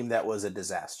good team that was a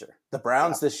disaster. The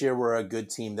Browns this year were a good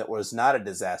team that was not a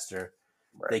disaster.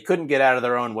 Right. They couldn't get out of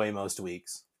their own way most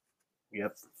weeks.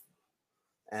 Yep.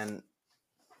 And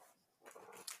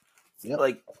Yep.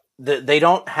 like they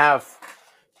don't have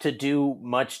to do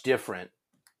much different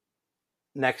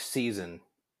next season.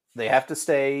 They have to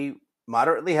stay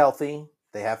moderately healthy.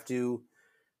 They have to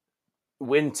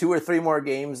win 2 or 3 more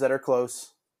games that are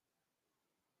close.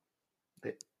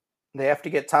 They have to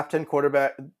get top 10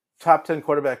 quarterback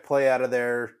play out of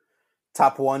their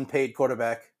top 1 paid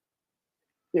quarterback.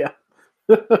 Yeah.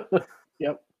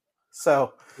 Yep.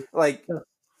 So, like,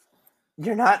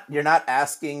 you're not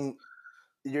asking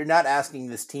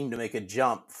this team to make a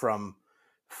jump from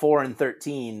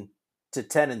 4-13 to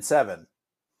 10-7.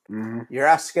 Mm-hmm. You're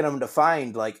asking them to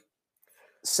find like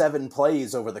 7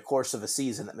 plays over the course of a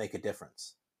season that make a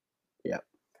difference. Yeah.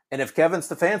 And if Kevin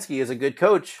Stefanski is a good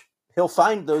coach, he'll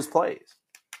find those plays.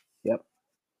 Yep.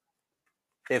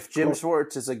 If Jim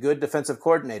Schwartz is a good defensive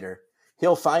coordinator,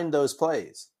 he'll find those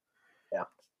plays. Yeah.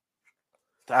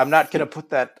 I'm not going to put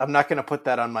that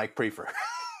on Mike Prefer.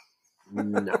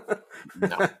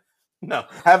 No.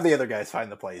 Have the other guys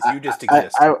find the plays. You just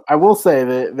exist. I will say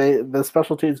that the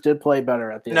special teams did play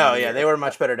better at the end. No, yeah, they were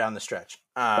much better down the stretch.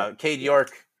 Cade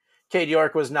York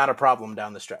was not a problem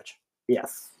down the stretch.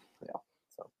 Yes. Yeah.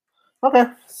 So okay,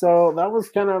 so that was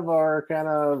kind of our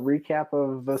recap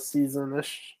of the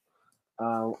season-ish.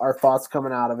 Our thoughts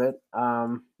coming out of it.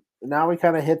 Now we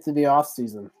kind of hit to the off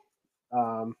season.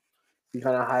 We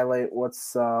kind of highlight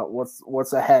what's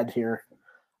ahead here.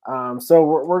 So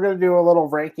we're going to do a little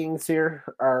rankings here.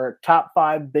 Our top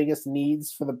 5 biggest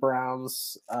needs for the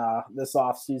Browns this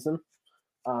offseason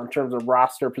in terms of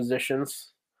roster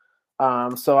positions.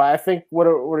 So I think what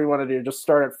do you want to do? Just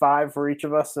start at 5 for each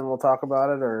of us, and we'll talk about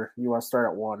it, or you want to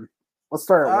start at 1? Let's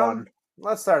start at 1.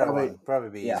 Let's start at 1. Probably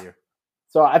be easier.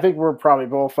 So I think we're probably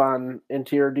both on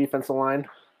interior defensive line.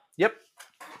 Yep.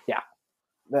 Yeah.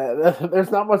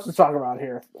 There's not much to talk about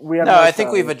here. I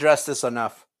think we've addressed this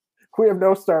enough. We have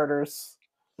no starters.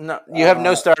 No, you have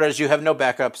no starters. You have no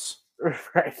backups.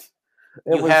 Right.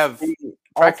 You have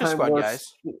practice squad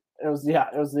guys. It was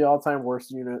the all-time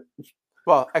worst unit.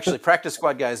 Well, actually, practice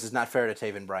squad guys is not fair to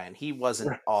Taven Bryan. He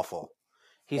wasn't awful.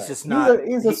 He's just not.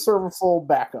 He's a serviceable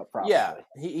backup, probably. Yeah,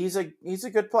 he's a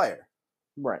good player.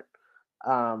 Right.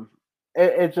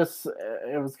 It was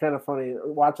kind of funny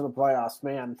watching the playoffs,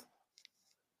 man.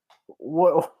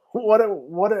 What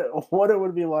it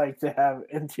would be like to have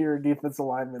interior defensive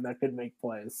linemen that could make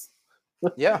plays.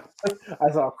 Yeah. I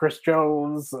saw Chris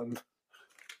Jones and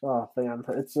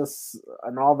it's just,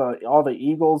 and all the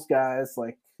Eagles guys,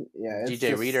 like, yeah, it's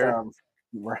DJ Reader.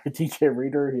 Right, DJ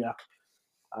Reader,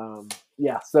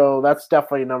 yeah. So that's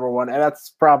definitely number 1, and that's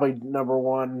probably number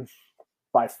 1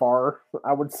 by far,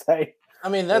 I would say. I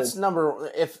mean, that's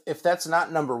if that's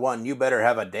not number 1, you better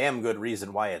have a damn good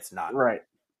reason why it's not. Right.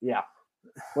 Yeah.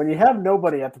 When you have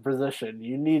nobody at the position,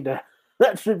 you need to.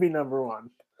 That should be number 1.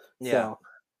 Yeah.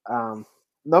 So,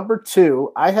 number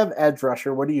 2, I have edge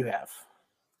rusher. What do you have?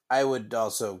 I would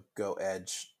also go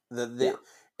edge. And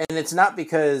it's not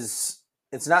because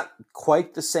it's not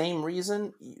quite the same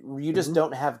reason. You just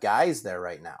don't have guys there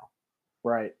right now.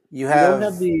 Right. You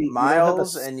have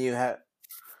Miles and you have.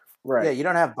 Right. Yeah, you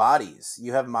don't have bodies.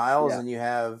 You have Miles and you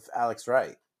have Alex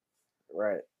Wright.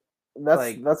 Right.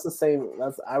 That's the same.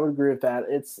 I would agree with that.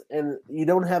 And you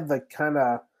don't have the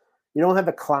Clowney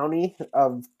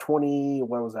of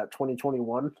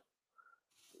 2021.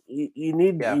 You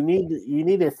need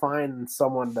to find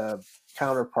someone to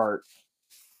counterpart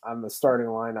on the starting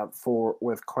lineup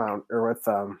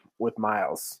with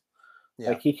Miles. Yeah.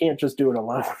 Like, he can't just do it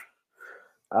alone.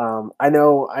 I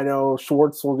know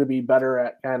Schwartz will be better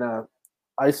at kind of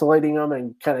isolating them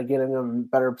and kind of getting them in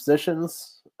better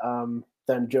positions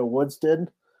than Joe Woods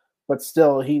did, but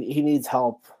still he needs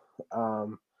help,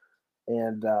 and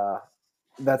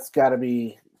that's got to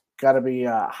be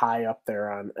high up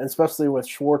there on, and especially with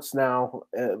Schwartz now.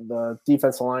 The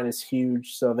defensive line is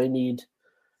huge, so they need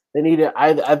it.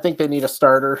 I think they need a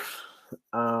starter.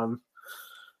 And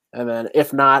then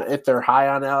if they're high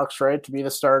on Alex Wright to be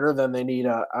the starter, then they need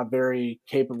a very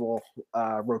capable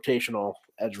rotational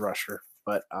edge rusher.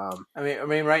 But I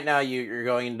mean, right now you're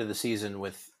going into the season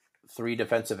with 3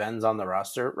 defensive ends on the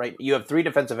roster, right? You have 3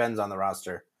 defensive ends on the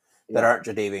roster that aren't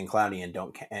Jadeveon Clowney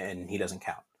and he doesn't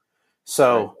count.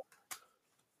 So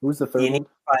Who's the third You need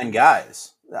one? to find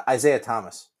guys. Isaiah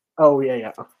Thomas. Oh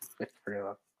yeah. I forget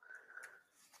about.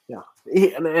 Yeah,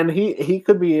 he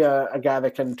could be a guy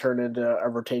that can turn into a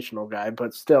rotational guy,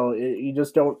 but still, you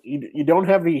just don't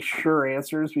have any sure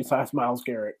answers besides Myles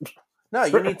Garrett. No,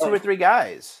 you need 2 or 3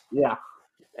 guys. Yeah,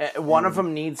 One of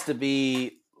them needs to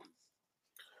be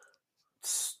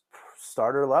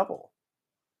starter level.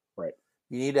 right.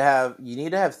 You need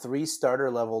to have 3 starter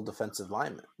level defensive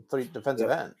linemen, 3 defensive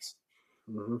ends.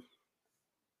 Mm-hmm.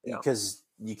 Yeah. Because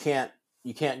you can't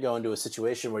go into a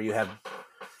situation where you have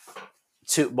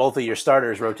both of your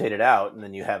starters rotated out and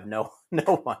then you have no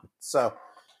one. So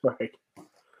Right.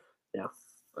 Yeah.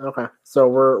 Okay. So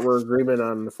we're agreement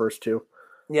on the first 2.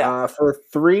 yeah. For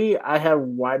 3, I have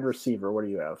wide receiver. What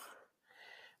do you have?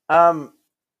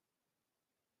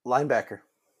 Linebacker.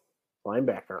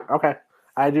 Linebacker. Okay.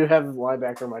 I do have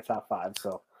linebacker in my top 5.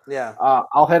 So Yeah.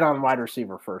 I'll hit on wide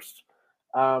receiver first.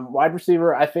 Wide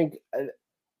receiver, I think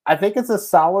it's a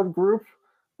solid group,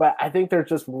 but I think there's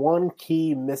just one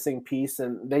key missing piece,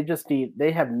 and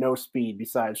they have no speed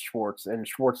besides Schwartz, and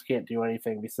Schwartz can't do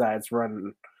anything besides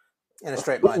run In a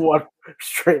straight line. One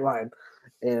straight line,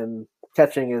 and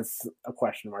catching is a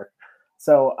question mark.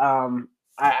 So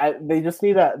they just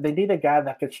need a guy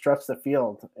that could stretch the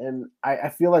field, and I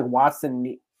feel like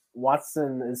Watson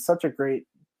is such a great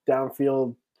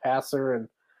downfield passer and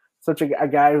such a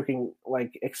guy who can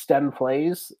like extend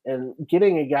plays, and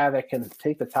getting a guy that can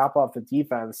take the top off the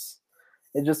defense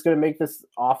is just going to make this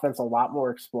offense a lot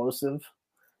more explosive.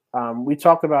 We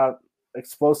talked about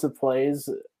explosive plays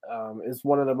is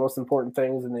one of the most important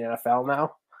things in the NFL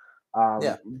now.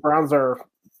 Browns are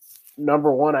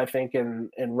number 1, I think,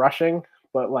 in rushing,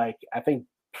 but like I think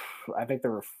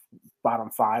they're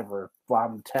bottom 5 or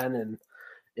bottom 10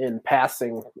 in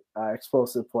passing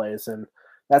explosive plays, and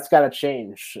that's got to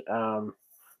change.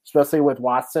 Especially with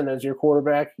Watson as your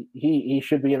quarterback, he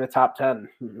should be in the top 10.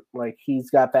 Like he's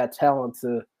got that talent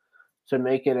to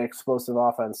make it an explosive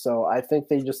offense. So I think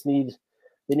they just need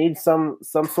some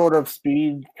sort of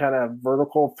speed, kind of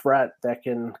vertical threat that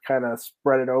can kind of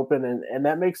spread it open, and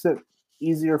that makes it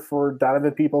easier for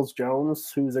Donovan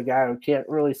Peoples-Jones, who's a guy who can't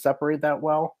really separate that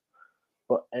well.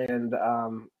 But and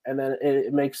then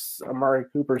it makes Amari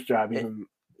Cooper's job even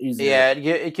easier. Yeah,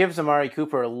 it gives Amari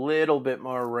Cooper a little bit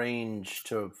more range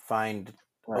to find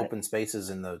open spaces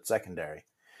in the secondary.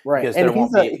 Right, Because and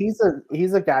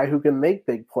he's a guy who can make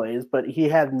big plays, but he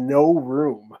had no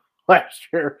room last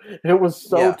year. It was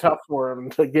so tough for him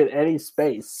to get any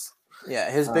space. Yeah,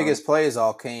 his biggest plays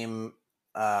all came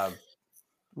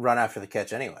run after the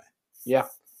catch anyway. Yeah.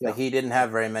 Like he didn't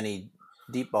have very many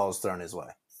deep balls thrown his way.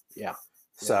 Yeah.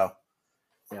 So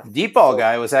deep ball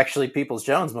guy was actually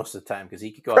Peoples-Jones most of the time because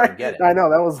he could go up and get it. I know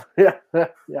that was yeah.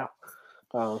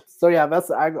 So yeah,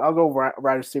 I'll go wide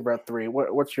receiver at 3.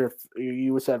 What's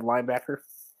you said linebacker?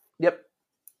 Yep.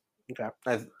 Okay.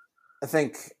 I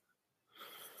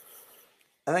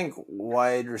think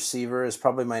wide receiver is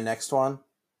probably my next one.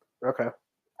 Okay.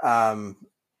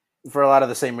 For a lot of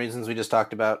the same reasons we just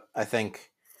talked about, I think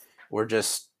we're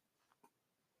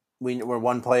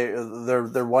one player.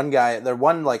 They're one guy. They're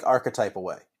one like archetype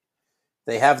away.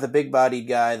 They have the big bodied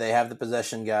guy. They have the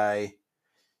possession guy.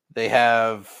 They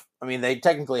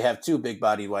technically have 2 big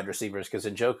bodied wide receivers because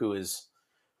Njoku is,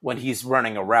 when he's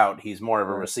running a route, he's more of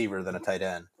a receiver than a tight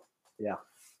end. Yeah.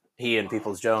 He and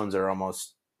Peoples-Jones are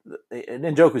almost,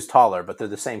 Njoku's taller, but they're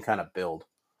the same kind of build.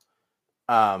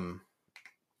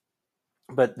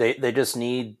 But they just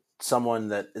need someone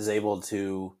that is able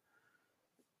to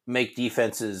make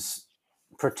defenses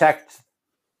protect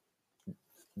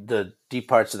the deep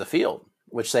parts of the field,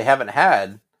 which they haven't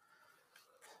had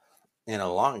in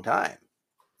a long time.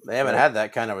 They haven't had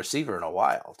that kind of receiver in a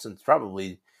while, since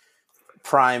probably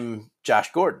prime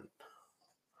Josh Gordon.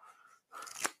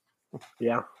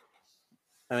 Yeah.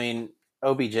 I mean,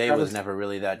 OBJ was never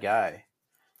really that guy.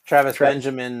 Travis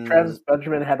Benjamin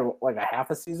had like a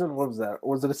half a season. What was that?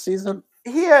 Was it a season?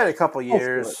 He had a couple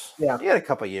years. Yeah. He had a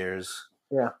couple years.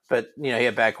 Yeah. But, he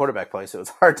had bad quarterback play, so it's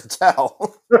hard to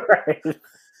tell. Right.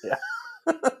 Yeah.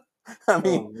 I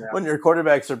mean, when your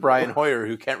quarterbacks are Brian Hoyer,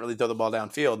 who can't really throw the ball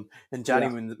downfield, and Johnny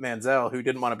Manziel, who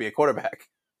didn't want to be a quarterback.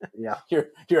 Yeah.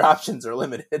 Your options are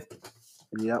limited.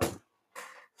 Yep.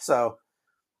 So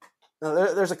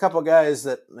there's a couple guys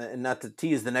that, and not to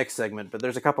tease the next segment, but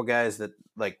there's a couple guys that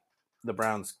like the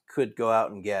Browns could go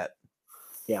out and get.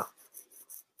 Yeah.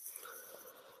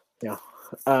 Yeah.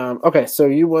 Okay, so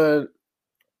you would,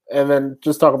 and then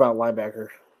just talk about linebacker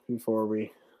before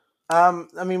we.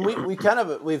 I mean, we've kind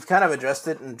of addressed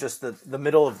it in just the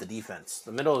middle of the defense.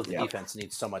 The middle of the defense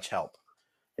needs so much help.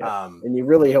 Yeah. And you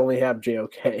really only have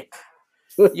JOK.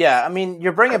 Yeah, I mean,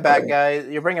 you're bringing back guys.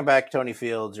 You're bringing back Tony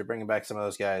Fields. You're bringing back some of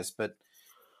those guys, but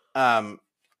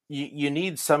you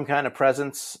need some kind of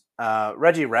presence.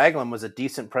 Reggie Ragland was a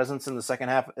decent presence in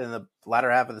the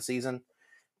latter half of the season,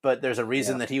 but there's a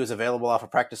reason that he was available off a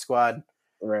practice squad.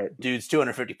 Right. Dude's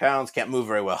 250 pounds, can't move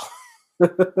very well.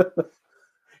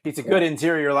 He's a good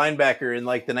interior linebacker in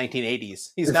like the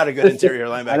 1980s. He's not a good interior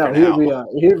linebacker now.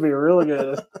 He'd be really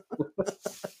good.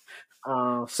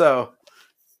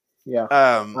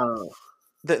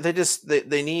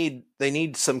 They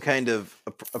need some kind of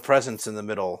a presence in the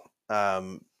middle.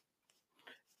 And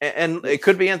it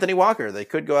could be Anthony Walker. They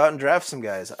could go out and draft some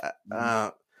guys.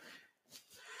 I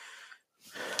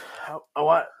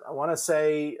want to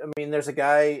say. I mean, there's a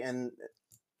guy, and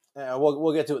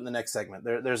we'll get to it in the next segment.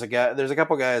 There's a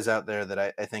couple guys out there that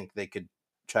I think they could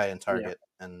try and target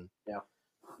and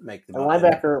make the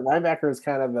linebacker is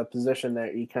kind of a position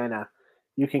that you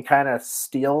can kind of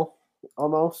steal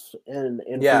almost in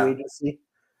free agency.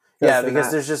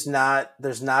 Because there's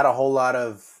not a whole lot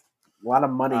of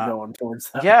money going towards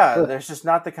that. There's just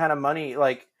not the kind of money,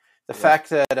 like the fact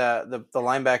that the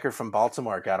linebacker from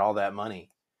Baltimore got all that money.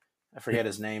 I forget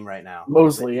his name right now.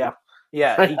 Mosley, he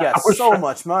got so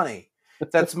much money.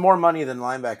 That's more money than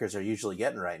linebackers are usually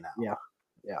getting right now.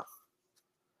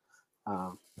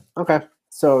 Okay,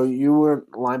 so you were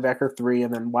linebacker 3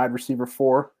 and then wide receiver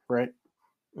 4, right?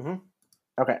 Mm-hmm.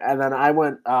 Okay, and then I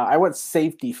went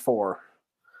safety 4.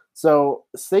 So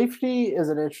safety is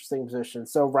an interesting position.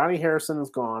 So Ronnie Harrison is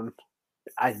gone.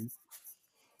 I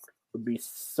would be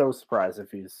so surprised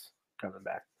if he's coming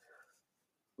back.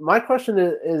 My question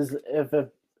is if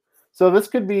so this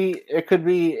could be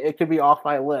off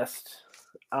my list,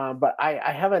 but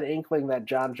I have an inkling that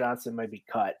John Johnson might be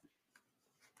cut.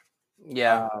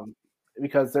 Yeah,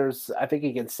 because I think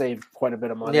he can save quite a bit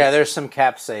of money. Yeah, there's some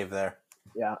cap save there.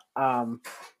 Yeah, and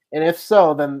if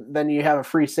so, then you have a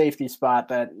free safety spot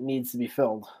that needs to be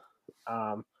filled.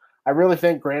 I really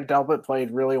think Grant Delpit played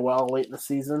really well late in the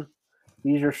season.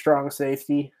 He's your strong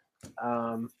safety.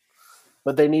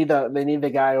 But they need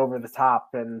the guy over the top,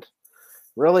 and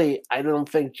really, I don't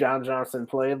think John Johnson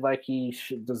played like he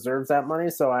deserves that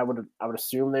money. So I would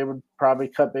assume they would probably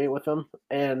cut bait with him,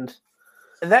 and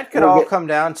that could all come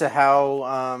down to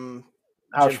how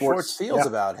Jim Schwartz feels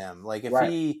about him. Like if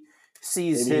he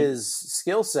sees his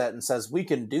skill set and says we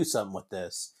can do something with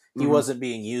this, he wasn't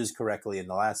being used correctly in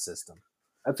the last system.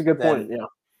 That's a good point. Yeah,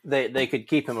 they could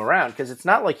keep him around because it's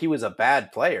not like he was a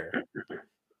bad player.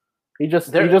 He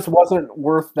just wasn't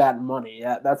worth that money.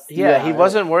 He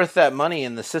wasn't worth that money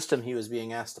in the system he was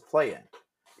being asked to play in.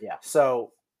 Yeah.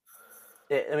 So,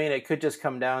 it could just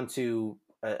come down to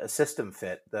a system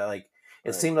fit.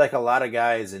 It seemed like a lot of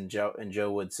guys in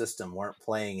Joe Wood's system weren't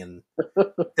playing in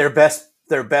their best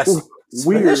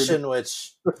position,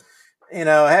 which,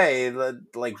 hey,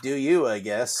 do you, I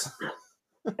guess.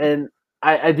 And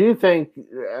I do think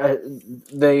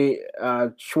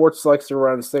Schwartz likes to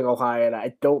run single high, and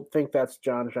I don't think that's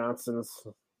John Johnson's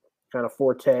kind of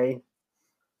forte.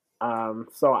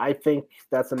 So I think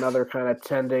that's another kind of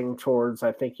tending towards.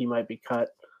 I think he might be cut.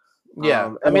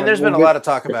 Yeah, there's been a lot of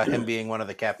talk about him being one of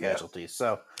the cap casualties.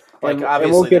 So,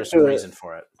 obviously, there's some reason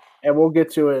for it. And we'll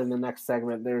get to it in the next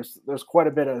segment. There's quite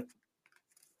a bit of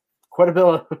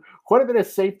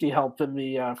safety help in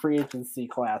the free agency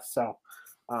class. So.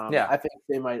 I think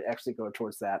they might actually go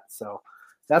towards that. So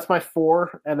that's my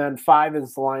 4. And then 5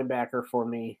 is linebacker for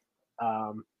me.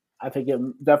 I think it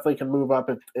definitely can move up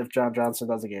if John Johnson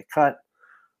doesn't get cut.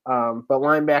 But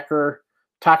linebacker,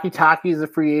 Taki is a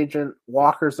free agent.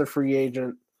 Walker's a free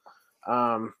agent.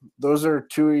 Those are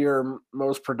 2 of your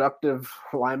most productive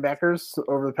linebackers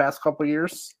over the past couple of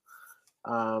years.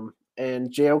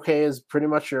 And JOK is pretty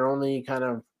much your only kind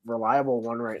of reliable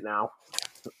one right now.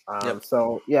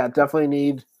 So definitely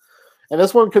need, and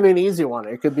this one could be an easy one.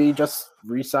 It could be just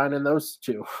re-signing those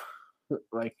 2.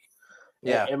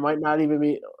 It might not even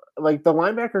be like the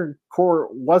linebacker core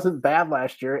wasn't bad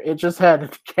last year. It just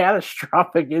had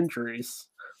catastrophic injuries,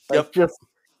 just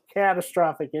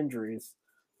catastrophic injuries,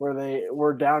 where they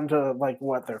were down to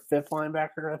their 5th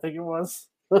linebacker. I think it was.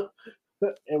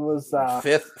 It was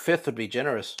fifth would be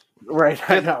generous, right?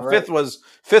 I know, right?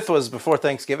 Fifth was before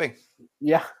Thanksgiving.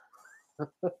 Yeah.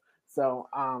 So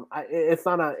it's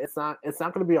not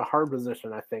going to be a hard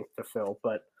position, I think, to fill,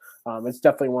 but it's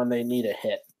definitely one they need a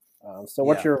hit. So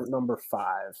what's your number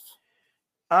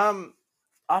 5?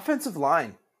 Offensive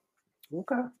line.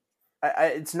 Okay.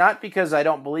 It's not because I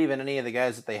don't believe in any of the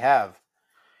guys that they have.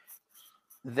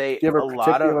 Do you have a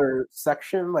particular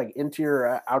section, like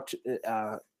interior, out,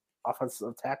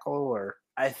 offensive tackle, or?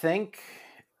 I think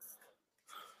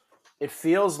it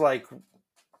feels like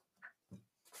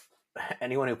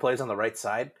anyone who plays on the right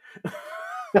side.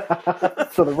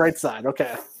 So the right side,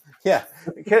 okay. Yeah,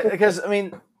 because I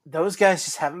mean, those guys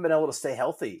just haven't been able to stay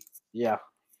healthy. Yeah,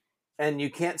 And you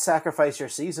can't sacrifice your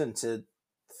season to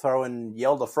throw in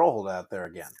Yelda Frohold out there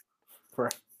again.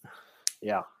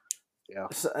 yeah.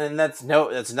 So, and that's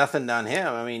nothing on him.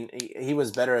 I mean, he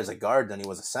was better as a guard than he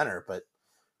was a center, but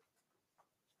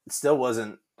it still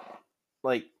wasn't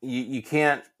like you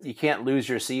can't lose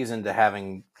your season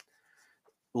to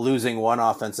losing one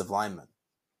offensive lineman.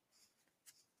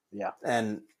 Yeah,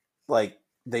 and like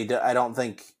I don't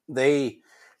think they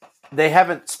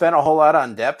haven't spent a whole lot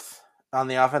on depth on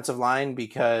the offensive line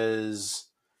because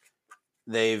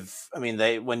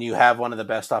when you have one of the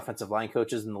best offensive line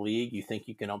coaches in the league, you think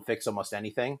you can fix almost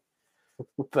anything,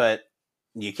 but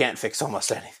you can't fix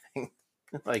almost anything.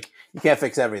 Like you can't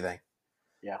fix everything.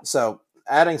 Yeah. So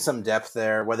adding some depth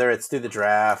there, whether it's through the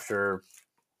draft or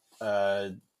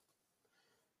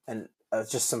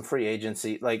just some free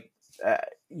agency, like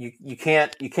you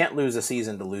can't lose a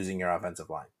season to losing your offensive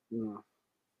line.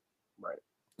 Right.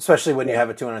 Especially when you have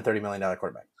a $230 million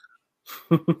quarterback.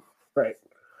 Right.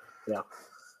 Yeah.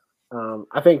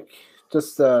 I think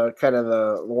just kind of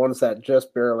the ones that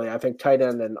just barely, I think tight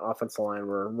end and offensive line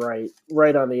were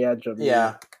right on the edge of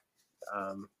tight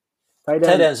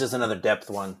end is just another depth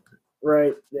one.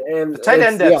 Right. And the tight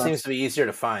end depth seems to be easier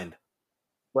to find.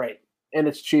 Right. And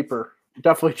it's cheaper.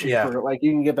 Definitely cheaper. Yeah. Like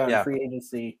you can get that in free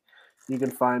agency. You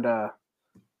can find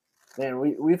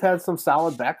man, we've had some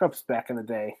solid backups back in the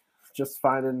day. Just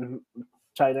finding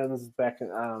tight ends back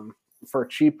for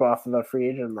cheap off of the free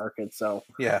agent market. So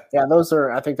yeah, those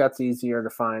are. I think that's easier to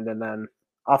find. And then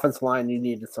offensive line, you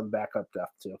needed some backup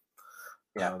depth too.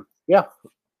 Yeah,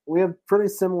 we have pretty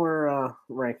similar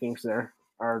rankings there.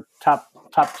 Our top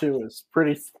two is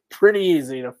pretty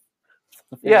easy to.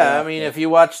 Yeah, I mean, if you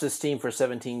watch this team for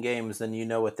 17 games, then you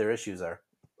know what their issues are.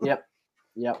 Yep.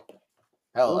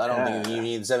 Hell, I don't think you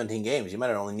need 17 games. You might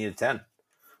have only needed 10.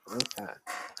 Okay.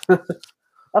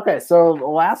 Okay, so the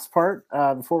last part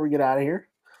before we get out of here,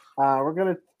 we're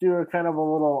going to do a kind of a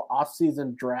little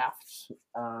off-season draft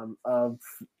of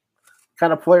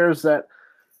kind of players that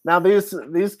now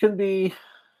these can be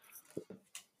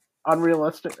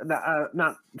unrealistic,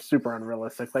 not super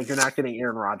unrealistic. Like you're not getting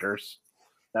Aaron Rodgers.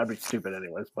 That'd be stupid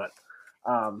anyways, but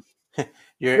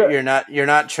you're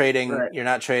not trading right. You're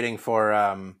not trading for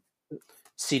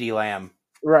CeeDee Lamb.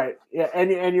 Right. Yeah,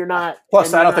 and you're not.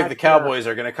 Plus, I don't think the Cowboys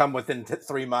are going to come within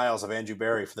 3 miles of Andrew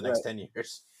Berry for the next 10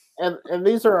 years. And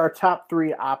these are our top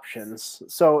 3 options,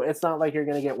 so it's not like you're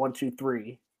going to get 1, 2,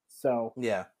 3. So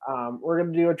yeah, we're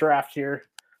going to do a draft here.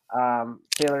 Taylor,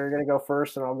 you're going to go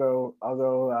first, and I'll go.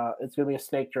 It's going to be a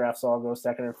snake draft, so I'll go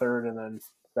second and third, and then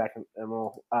second, and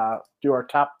we'll do our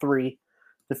top 3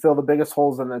 to fill the biggest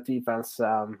holes in the defense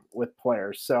with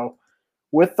players. So,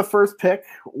 with the first pick,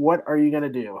 what are you going to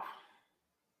do?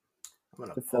 I'm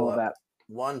going to fill up that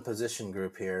one position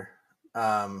group here.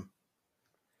 I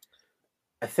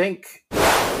think.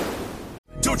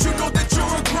 Don't you know that you're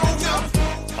a grown-up?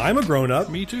 I'm a grown-up.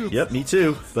 Me too. Yep, me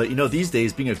too. But these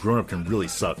days, being a grown-up can really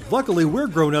suck. Luckily, we're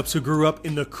grown-ups who grew up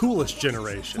in the coolest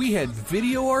generation. We had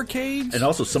video arcades. And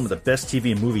also some of the best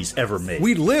TV and movies ever made.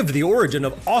 We lived the origin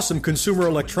of awesome consumer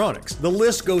electronics. The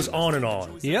list goes on and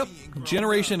on. Yep,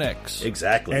 Generation X.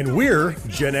 Exactly. And we're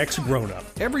Gen X grown-up.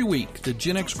 Every week, the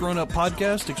Gen X Grown Up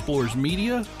podcast explores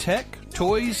media, tech,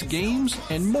 toys, games,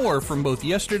 and more from both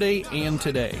yesterday and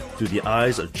today. Through the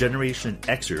eyes of Generation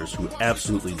Xers who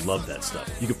absolutely love that stuff.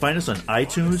 You can find us on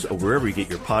iTunes or wherever you get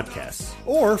your podcasts.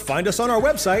 Or find us on our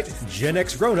website,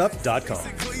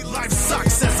 genxgrownup.com. Life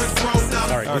sucks as a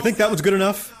grown-up. All right, you think that was good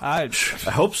enough? I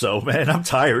hope so, man. I'm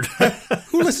tired.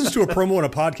 Who listens to a promo on a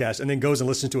podcast and then goes and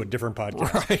listens to a different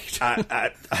podcast? Right.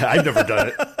 I've never done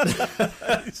it.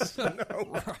 No.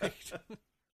 Right.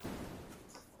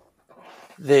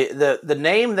 The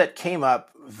name that came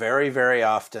up very, very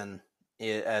often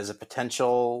as a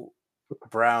potential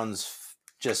Browns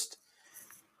just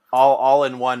all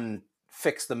in one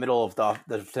fix the middle of the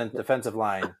defensive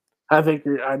line. I think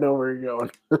I know where you're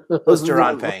going. Was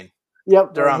Daron Payne.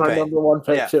 Yep, Daron my Payne. number 1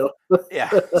 pick too.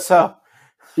 Yeah. So,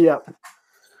 yep.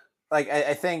 like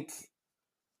I think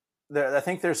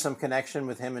there's some connection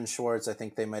with him and Schwartz. I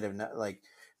think they might have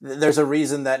there's a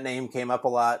reason that name came up a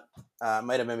lot.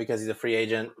 Might have been because he's a free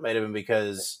agent. Might have been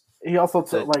because he also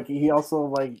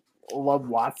loved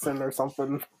Watson or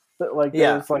something.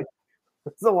 Yeah.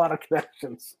 There's a lot of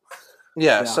connections.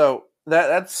 Yeah. So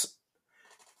that's.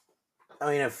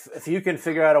 I mean, if you can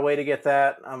figure out a way to get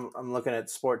that, I'm looking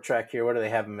at Sport Track here. What do they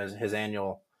have him as his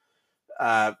annual?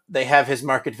 They have his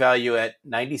market value at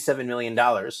 $97 million.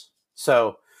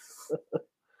 So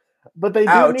But they do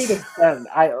Ouch. need to spend.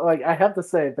 I have to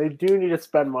say they do need to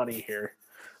spend money here.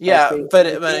 Yeah, They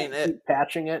I can't mean, keep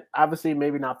patching it. Obviously,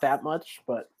 maybe not that much,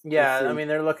 but yeah, we'll I see. mean,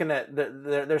 they're looking at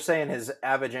they're saying his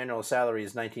average annual salary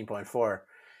is 19.4.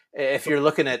 If you're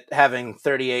looking at having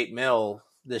 38 mil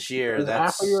this year, Half of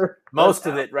that's your most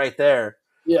of it right there.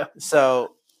 Yeah.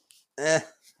 So, Yeah.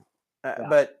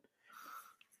 but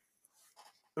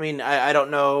I mean, I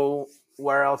don't know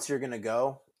where else you're gonna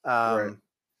go. Right.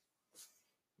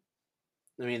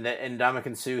 I mean, and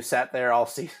Ndamukong Suh sat there all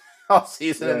season,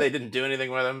 Right. and they didn't do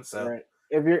anything with him. So, Right.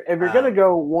 If you're gonna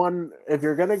go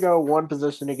one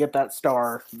position to get that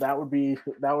star, that would be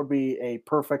a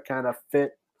perfect kind of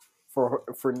fit for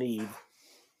need.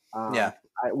 Yeah.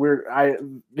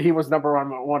 He was number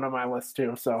one on my list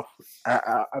too, so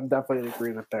I'm definitely in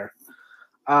agreement there.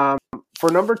 For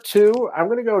number 2, I'm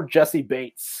gonna go Jesse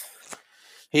Bates.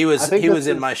 He was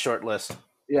in my short list.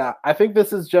 Yeah, I think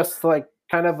this is just like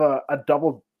kind of a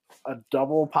double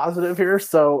positive here.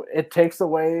 So it takes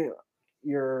away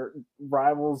your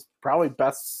rival's probably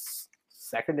best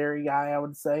secondary guy, I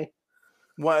would say.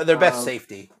 Well, their best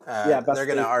safety. Best they're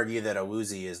going to safety. argue that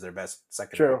Awuzie is their best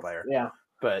secondary player. Yeah,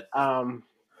 but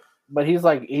he's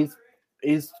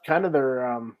kind of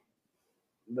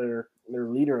their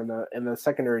leader in the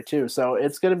secondary too. So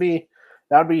it's going to be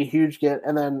that would be a huge get.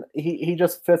 And then he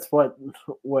just fits what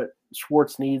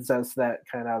Schwartz needs as that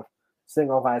kind of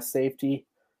single high safety.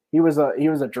 He was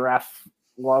a draft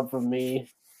love of me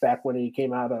back when he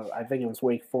came out of, I think it was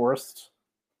Wake Forest,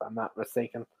 if I'm not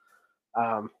mistaken.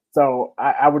 So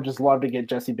I would just love to get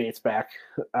Jesse Bates back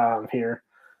here,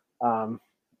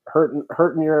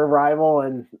 hurting your rival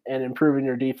and improving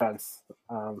your defense.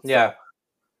 Yeah,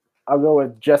 I'll go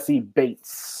with Jesse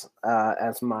Bates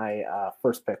as my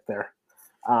first pick there.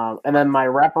 And then my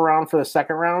wraparound for the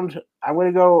second round, I'm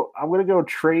gonna go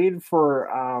trade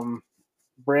for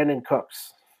Brandon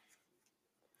Cooks.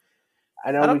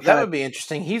 I know that would be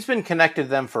interesting. He's been connected to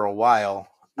them for a while.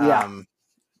 Yeah.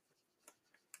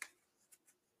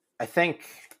 I think,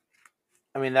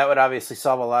 I mean, that would obviously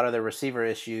solve a lot of their receiver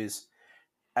issues.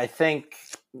 I think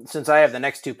since I have the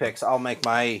next 2 picks, I'll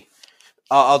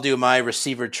do my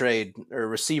receiver trade or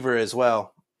receiver as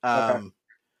well. Okay.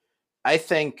 I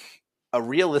think a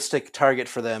realistic target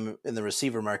for them in the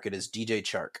receiver market is DJ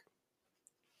Chark.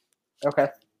 Okay.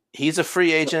 He's a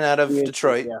free agent out of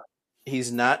Detroit. Yeah.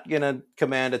 He's not going to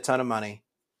command a ton of money.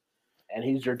 And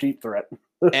he's your deep threat.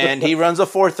 And he runs a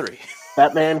 4.3.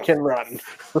 That man can run.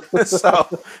 So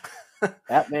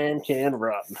that man can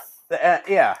run.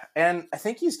 Yeah, and I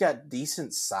think he's got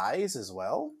decent size as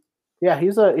well. Yeah,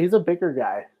 he's a bigger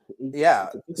guy.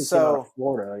 So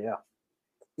Florida, yeah.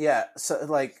 Yeah, so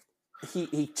like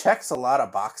he checks a lot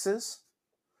of boxes.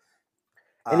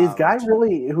 And he's a guy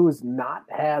really who's not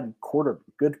had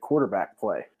good quarterback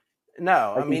play.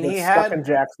 No, like I mean he had in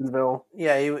Jacksonville.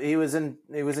 Yeah, he was in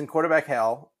quarterback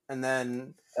hell, and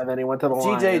then he went to the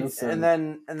Lions. And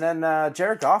then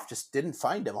Jared Goff just didn't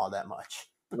find him all that much.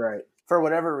 Right. For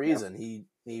whatever reason, he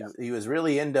was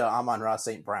really into Amon-Ra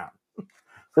St. Brown.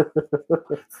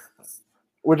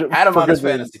 Which had him on his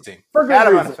fantasy team. For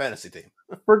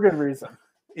good reason.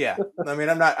 Yeah, I mean,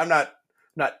 I'm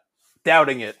not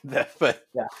doubting it, but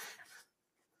yeah.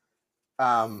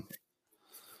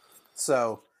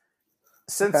 So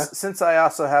since I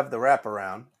also have the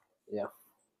wraparound, yeah,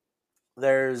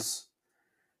 there's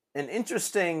an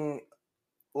interesting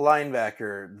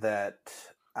linebacker that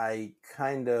I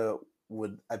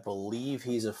believe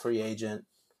he's a free agent.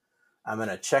 I'm going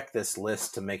to check this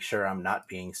list to make sure I'm not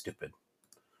being stupid,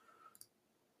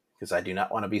 because I do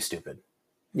not want to be stupid.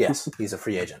 Yes, he's a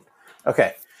free agent.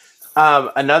 Okay.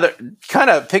 Another kind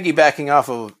of piggybacking off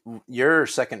of your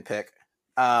second pick,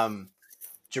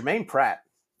 Jermaine Pratt,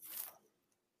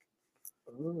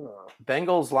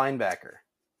 Bengals linebacker,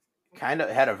 kind of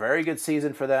had a very good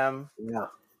season for them. Yeah.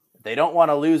 They don't want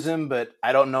to lose him, but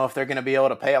I don't know if they're going to be able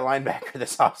to pay a linebacker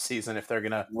this offseason if they're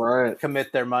going to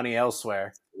commit their money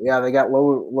elsewhere. Yeah, they got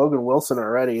Logan Wilson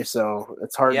already, so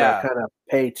it's hard to kind of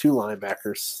pay 2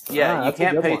 linebackers. Yeah, you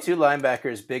can't pay 2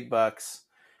 linebackers big bucks.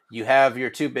 You have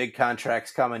your 2 big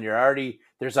contracts coming.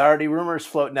 There's already rumors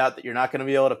floating out that you're not going to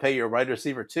be able to pay your wide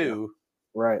receiver too.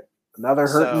 Right. Another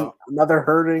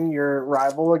hurting your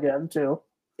rival again too.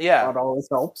 Yeah, that always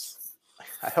helps.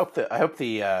 I hope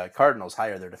the Cardinals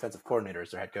hire their defensive coordinator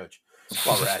as their head coach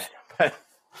while we're at it.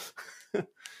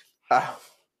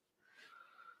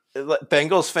 But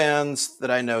Bengals fans that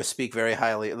I know speak very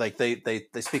highly. Like they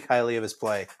speak highly of his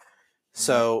play.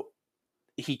 So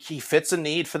he fits a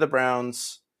need for the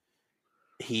Browns.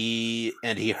 He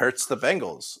hurts the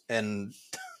Bengals, and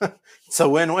it's a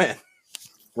win-win.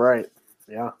 Right.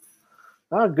 Yeah.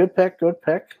 Oh, good pick. Good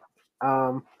pick.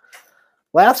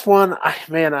 Last one,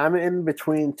 I'm in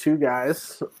between two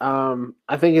guys.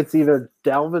 I think it's either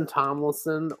Dalvin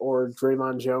Tomlinson or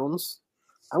Draymond Jones.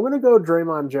 I'm gonna go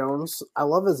Draymond Jones. I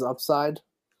love his upside.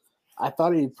 I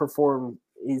thought he performed.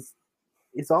 He's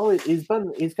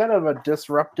kind of a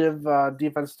disruptive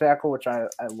defense tackle, which I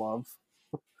love.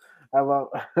 I love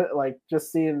like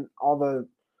just seeing all the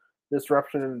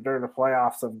disruption during the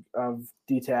playoffs of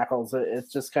D tackles.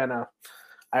 It's just kind of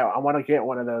I want to get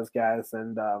one of those guys,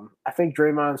 and I think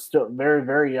Draymond's still very,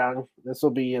 very young. This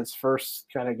will be his first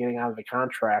kind of getting out of the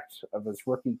contract of his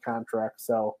rookie contract.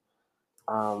 So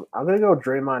I'm going to go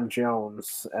Draymond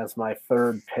Jones as my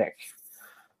third pick,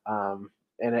 and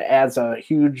it adds a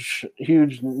huge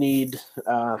need,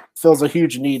 fills a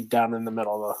huge need down in the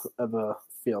middle of the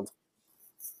field.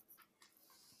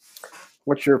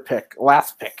 What's your pick?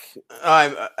 Last pick.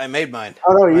 I made mine.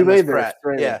 Oh no, you Mine was made this.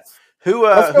 Yeah. Who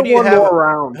do you have?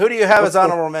 Round. Who do you have as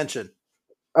honorable mention?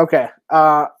 Okay.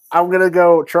 I'm gonna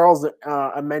go Charles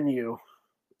Amenu.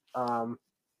 I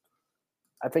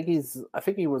think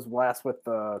he was last with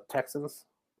the Texans.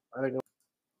 I think it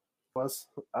was.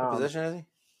 What position is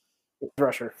he?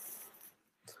 Rusher.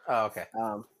 Oh, okay.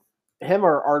 Him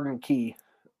or Arden Key.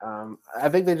 I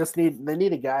think they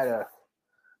need a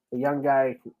young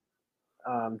guy,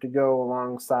 to go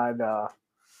alongside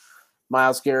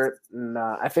Myles Garrett, and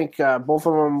I think both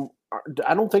of them.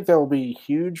 I don't think there will be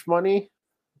huge money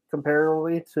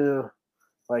comparatively to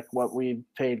like what we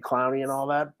paid Clowney and all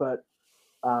that, but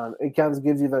it kind of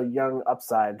gives you the young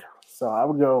upside. So I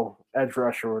would go edge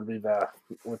rusher would be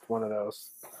with one of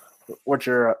those. What's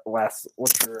your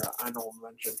honorable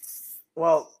mention?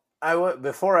 Well,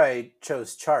 before I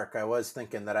chose Chark, I was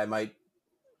thinking that I might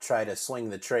try to swing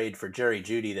the trade for Jerry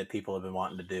Jeudy that people have been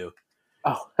wanting to do.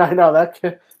 Oh, I know that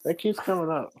keeps coming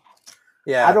up.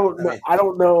 Yeah, I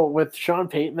don't know with Sean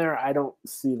Payton there. I don't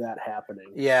see that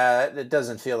happening. Yeah, it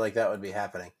doesn't feel like that would be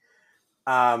happening.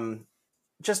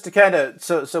 Just to kind of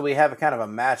so we have a kind of a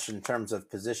match in terms of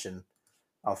position.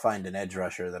 I'll find an edge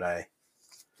rusher that I.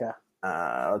 Yeah.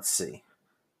 Let's see.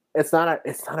 It's not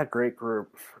a great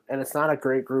group, and it's not a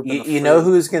great group. You know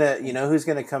who's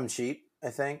gonna come cheap?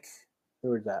 I think.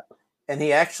 Who is that? And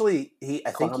I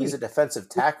think he's a defensive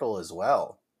tackle as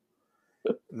well.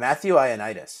 Matthew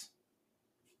Ioannidis.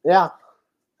 Yeah,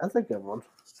 that's a good one.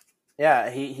 Yeah,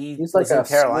 he's was like in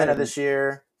Carolina swing. this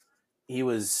year.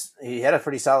 He had a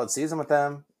pretty solid season with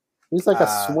them. He's like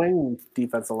a swing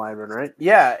defensive lineman, right?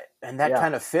 Yeah, and that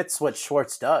kind of fits what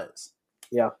Schwartz does.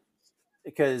 Yeah,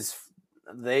 because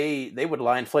they would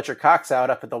line Fletcher Cox out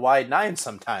up at the wide 9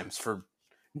 sometimes for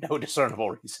no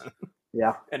discernible reason.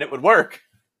 Yeah, and it would work.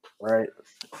 Right.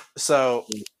 So,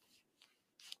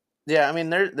 yeah, I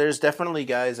mean, there's definitely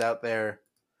guys out there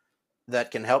that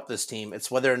can help this team.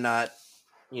 It's whether or not,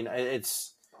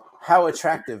 it's how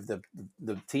attractive the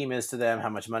team is to them, how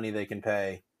much money they can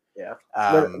pay. Yeah.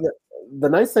 The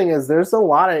nice thing is there's a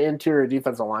lot of interior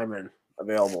defensive linemen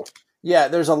available. Yeah,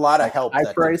 there's a lot of help high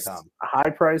that price, can come.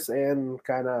 High price and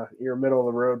kind of your middle of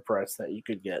the road price that you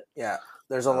could get. Yeah,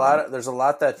 there's a lot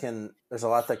that can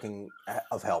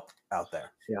of help out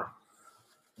there. Yeah.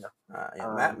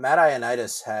 Matt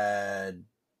Ioannidis had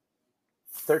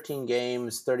 13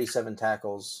 games, 37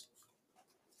 tackles,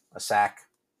 a sack.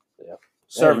 Yeah.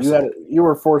 Serviceable. You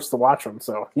were forced to watch them,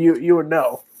 so you would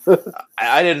know.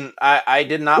 I didn't. I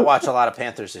did not watch a lot of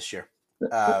Panthers this year.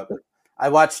 I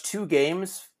watched 2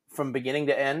 games from beginning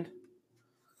to end.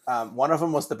 One of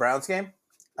them was the Browns game.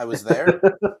 I was there.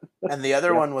 And the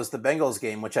other one was the Bengals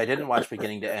game, which I didn't watch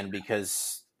beginning to end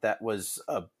because that was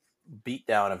a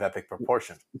beatdown of epic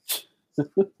proportion.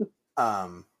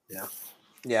 Yeah,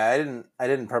 I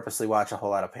didn't purposely watch a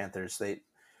whole lot of Panthers.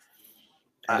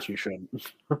 As you should.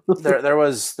 there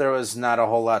was not a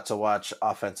whole lot to watch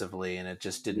offensively, and it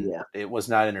just didn't. Yeah. It was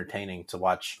not entertaining to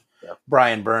watch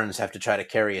Brian Burns have to try to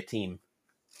carry a team.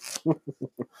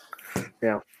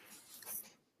 Yeah.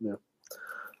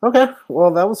 Okay,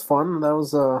 well that was fun. That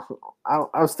was I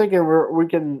was thinking we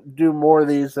can do more of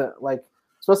these, like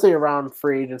especially around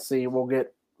free agency. We'll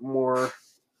get more.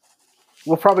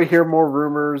 We'll probably hear more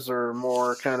rumors or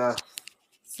more kind of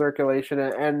circulation,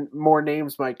 and more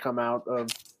names might come out of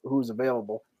who's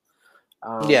available.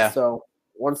 So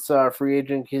once free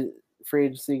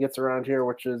agency gets around here,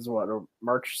 which is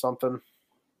March something,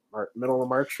 middle of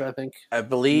March, I think. I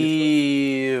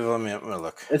believe. Let me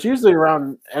look. It's usually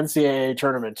around NCAA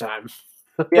tournament time.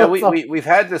 Yeah, we've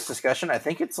had this discussion. I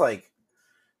think it's like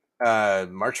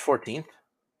March 14th.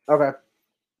 Okay.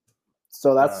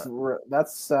 So that's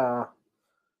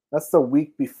That's the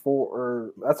week before,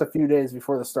 or that's a few days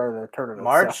before the start of the tournament.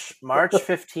 March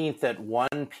 15th at 1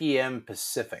 p.m.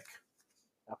 Pacific.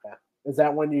 Okay. Is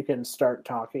that when you can start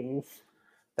talking?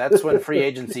 That's when free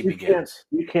agency begins.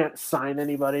 You can't sign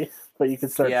anybody, but you can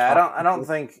start. Yeah, talking. I don't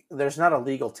think there's not a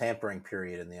legal tampering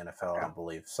period in the NFL. I don't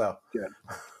believe so. Good.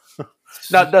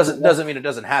 That doesn't mean it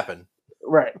doesn't happen.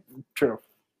 Right. True.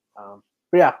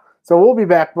 But yeah, so we'll be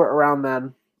back around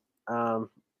then.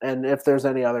 And if there's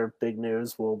any other big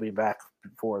news, we'll be back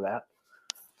before that.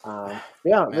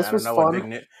 Yeah, Man, this was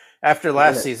fun. After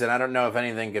last season, I don't know if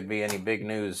anything could be any big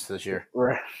news this year.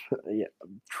 Right. Yeah,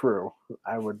 true.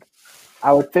 I would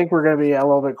think we're going to be a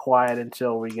little bit quiet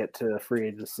until we get to free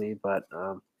agency, but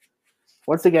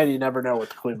once again, you never know with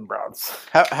the Cleveland Browns.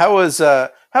 How was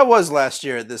last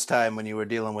year at this time when you were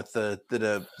dealing with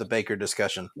the Baker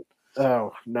discussion?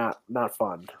 Oh, not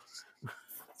fun.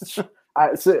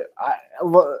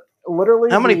 Literally.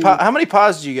 How many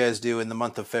pods did you guys do in the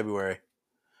month of February?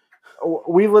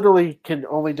 We literally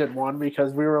only did one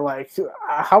because we were like,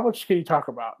 how much can you talk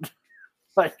about?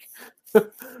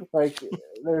 like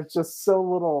there's just so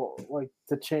little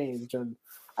to change. And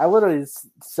I literally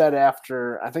said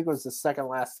after, I think it was the second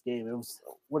last game, it was,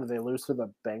 what did they lose to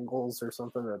the Bengals or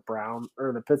something,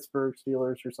 the Pittsburgh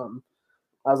Steelers or something.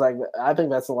 I was like, I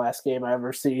think that's the last game I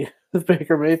ever see with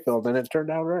Baker Mayfield, and it turned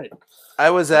out right.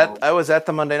 I was at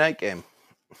the Monday night game.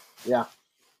 Yeah.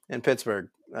 In Pittsburgh.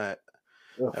 I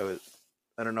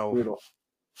don't know. Brutal.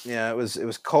 Yeah, it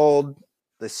was cold.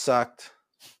 They sucked.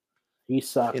 He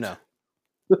sucked.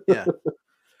 Yeah.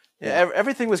 Yeah,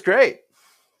 everything was great.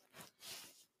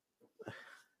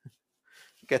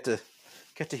 Get to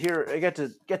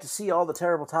see all the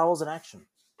terrible towels in action.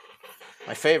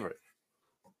 My favorite.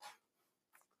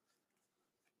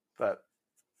 But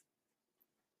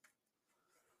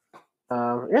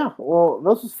yeah, well,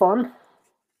 this was fun.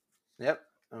 Yep,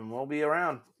 and we'll be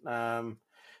around.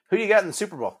 Who do you got in the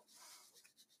Super Bowl?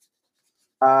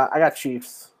 I got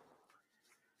Chiefs.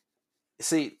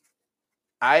 See,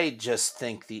 I just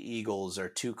think the Eagles are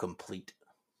too complete.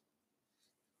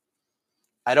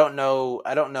 I don't know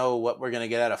what we're going to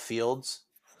get out of Fields,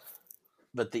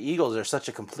 but the Eagles are such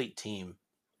a complete team.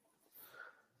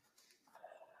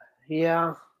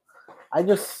 Yeah. I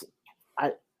just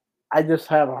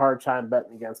have a hard time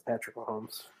betting against Patrick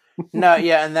Mahomes. No,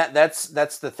 yeah, and that's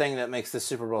the thing that makes the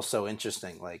Super Bowl so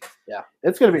interesting. Yeah,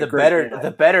 it's going to be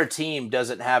the better team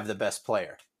doesn't have the best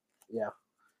player. Yeah,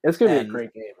 it's going to be a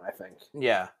great game, I think.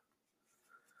 Yeah,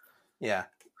 yeah.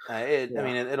 I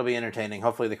mean, it'll be entertaining.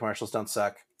 Hopefully, the commercials don't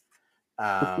suck.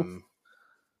 I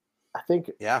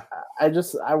think. Yeah. I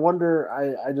just wonder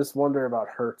about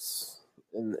Hurts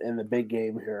in the big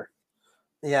game here.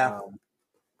 Yeah.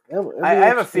 I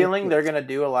have a feeling they're going to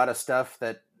do a lot of stuff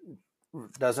that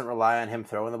doesn't rely on him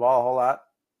throwing the ball a whole lot.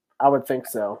 I would think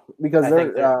so because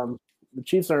the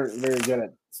Chiefs aren't very good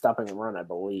at stopping the run, I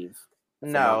believe.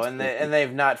 No, and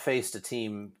they've not faced a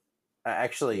team.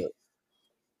 Actually,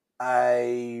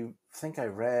 I think I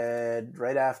read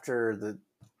right after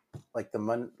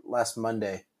last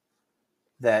Monday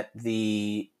that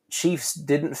the Chiefs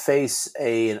didn't face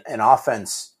an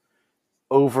offense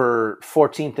over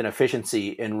 14th in efficiency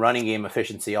in running game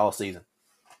efficiency all season.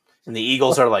 And the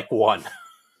Eagles are 1.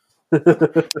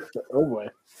 Oh boy.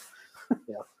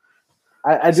 Yeah.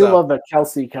 I do love the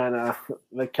Kelsey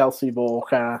Bowl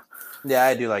kind of. Yeah,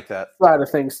 I do like that side of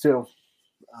things too.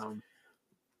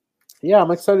 Yeah,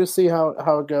 I'm excited to see how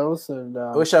it goes. And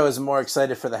I wish I was more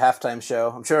excited for the halftime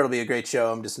show. I'm sure it'll be a great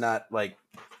show. I'm just not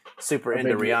super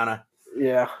into Rihanna.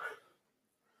 Yeah.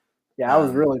 Yeah, I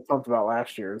was really pumped about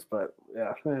last year's, but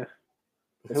yeah.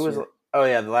 Who was? Oh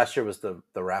yeah, the last year was the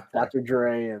rap. Dr.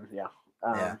 Dre and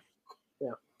yeah.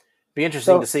 Be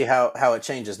interesting to see how it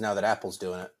changes now that Apple's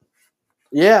doing it.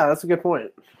 Yeah, that's a good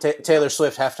point. Taylor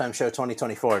Swift halftime show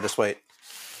 2024. Just wait.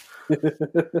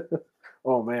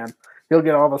 Oh man, he'll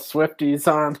get all the Swifties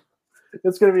on.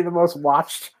 It's going to be the most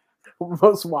watched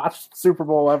Super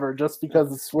Bowl ever, just because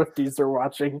the Swifties are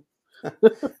watching.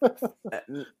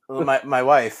 My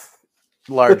wife,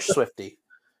 large Swiftie,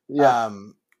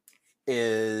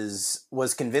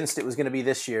 was convinced it was going to be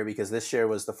this year because this year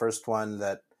was the first one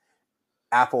that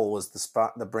Apple was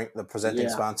the presenting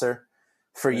sponsor.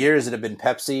 For years, it had been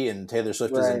Pepsi, and Taylor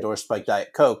Swift is endorsed by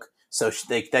Diet Coke, so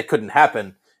that couldn't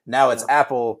happen. Now it's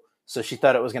Apple, so she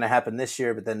thought it was going to happen this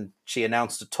year, but then she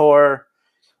announced a tour,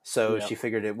 so she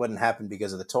figured it wouldn't happen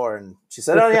because of the tour, and she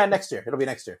said, "Oh yeah, next year. It'll be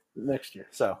next year." Next year.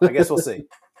 So I guess we'll see.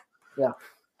 Yeah,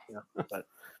 but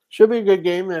should be a good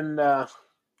game, and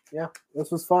this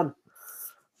was fun.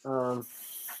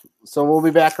 So we'll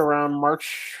be back around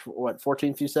March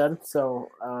 14th, you said. So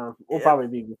we'll probably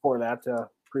be before that to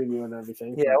preview and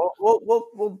everything. Yeah,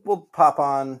 we'll pop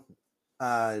on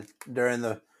during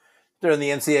the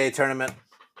NCAA tournament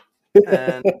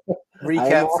and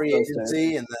recap free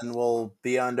agency, and then we'll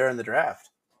be on during the draft.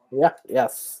 Yeah,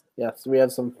 yes. We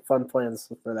have some fun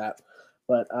plans for that.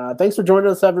 But thanks for joining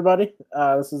us, everybody.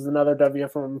 This is another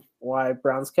WFNY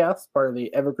BrownsCast, part of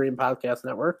the Evergreen Podcast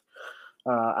Network.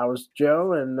 I was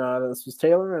Joe, and this was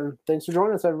Taylor, and thanks for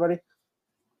joining us, everybody.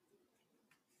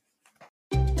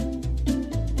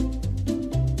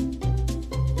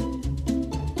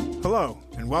 Hello,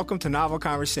 and welcome to Novel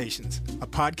Conversations, a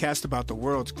podcast about the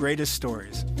world's greatest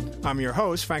stories. I'm your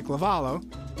host, Frank Lavallo,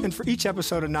 and for each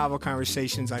episode of Novel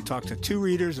Conversations, I talk to two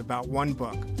readers about one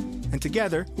book. And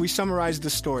together, we summarize the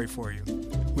story for you.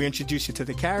 We introduce you to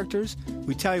the characters,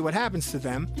 we tell you what happens to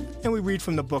them, and we read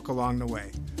from the book along the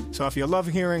way. So if you love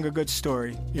hearing a good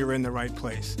story, you're in the right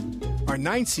place. Our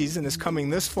 9th season is coming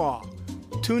this fall.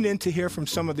 Tune in to hear from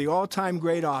some of the all-time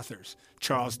great authors,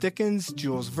 Charles Dickens,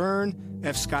 Jules Verne,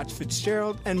 F. Scott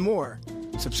Fitzgerald, and more.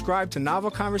 Subscribe to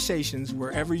Novel Conversations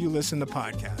wherever you listen to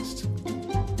podcasts.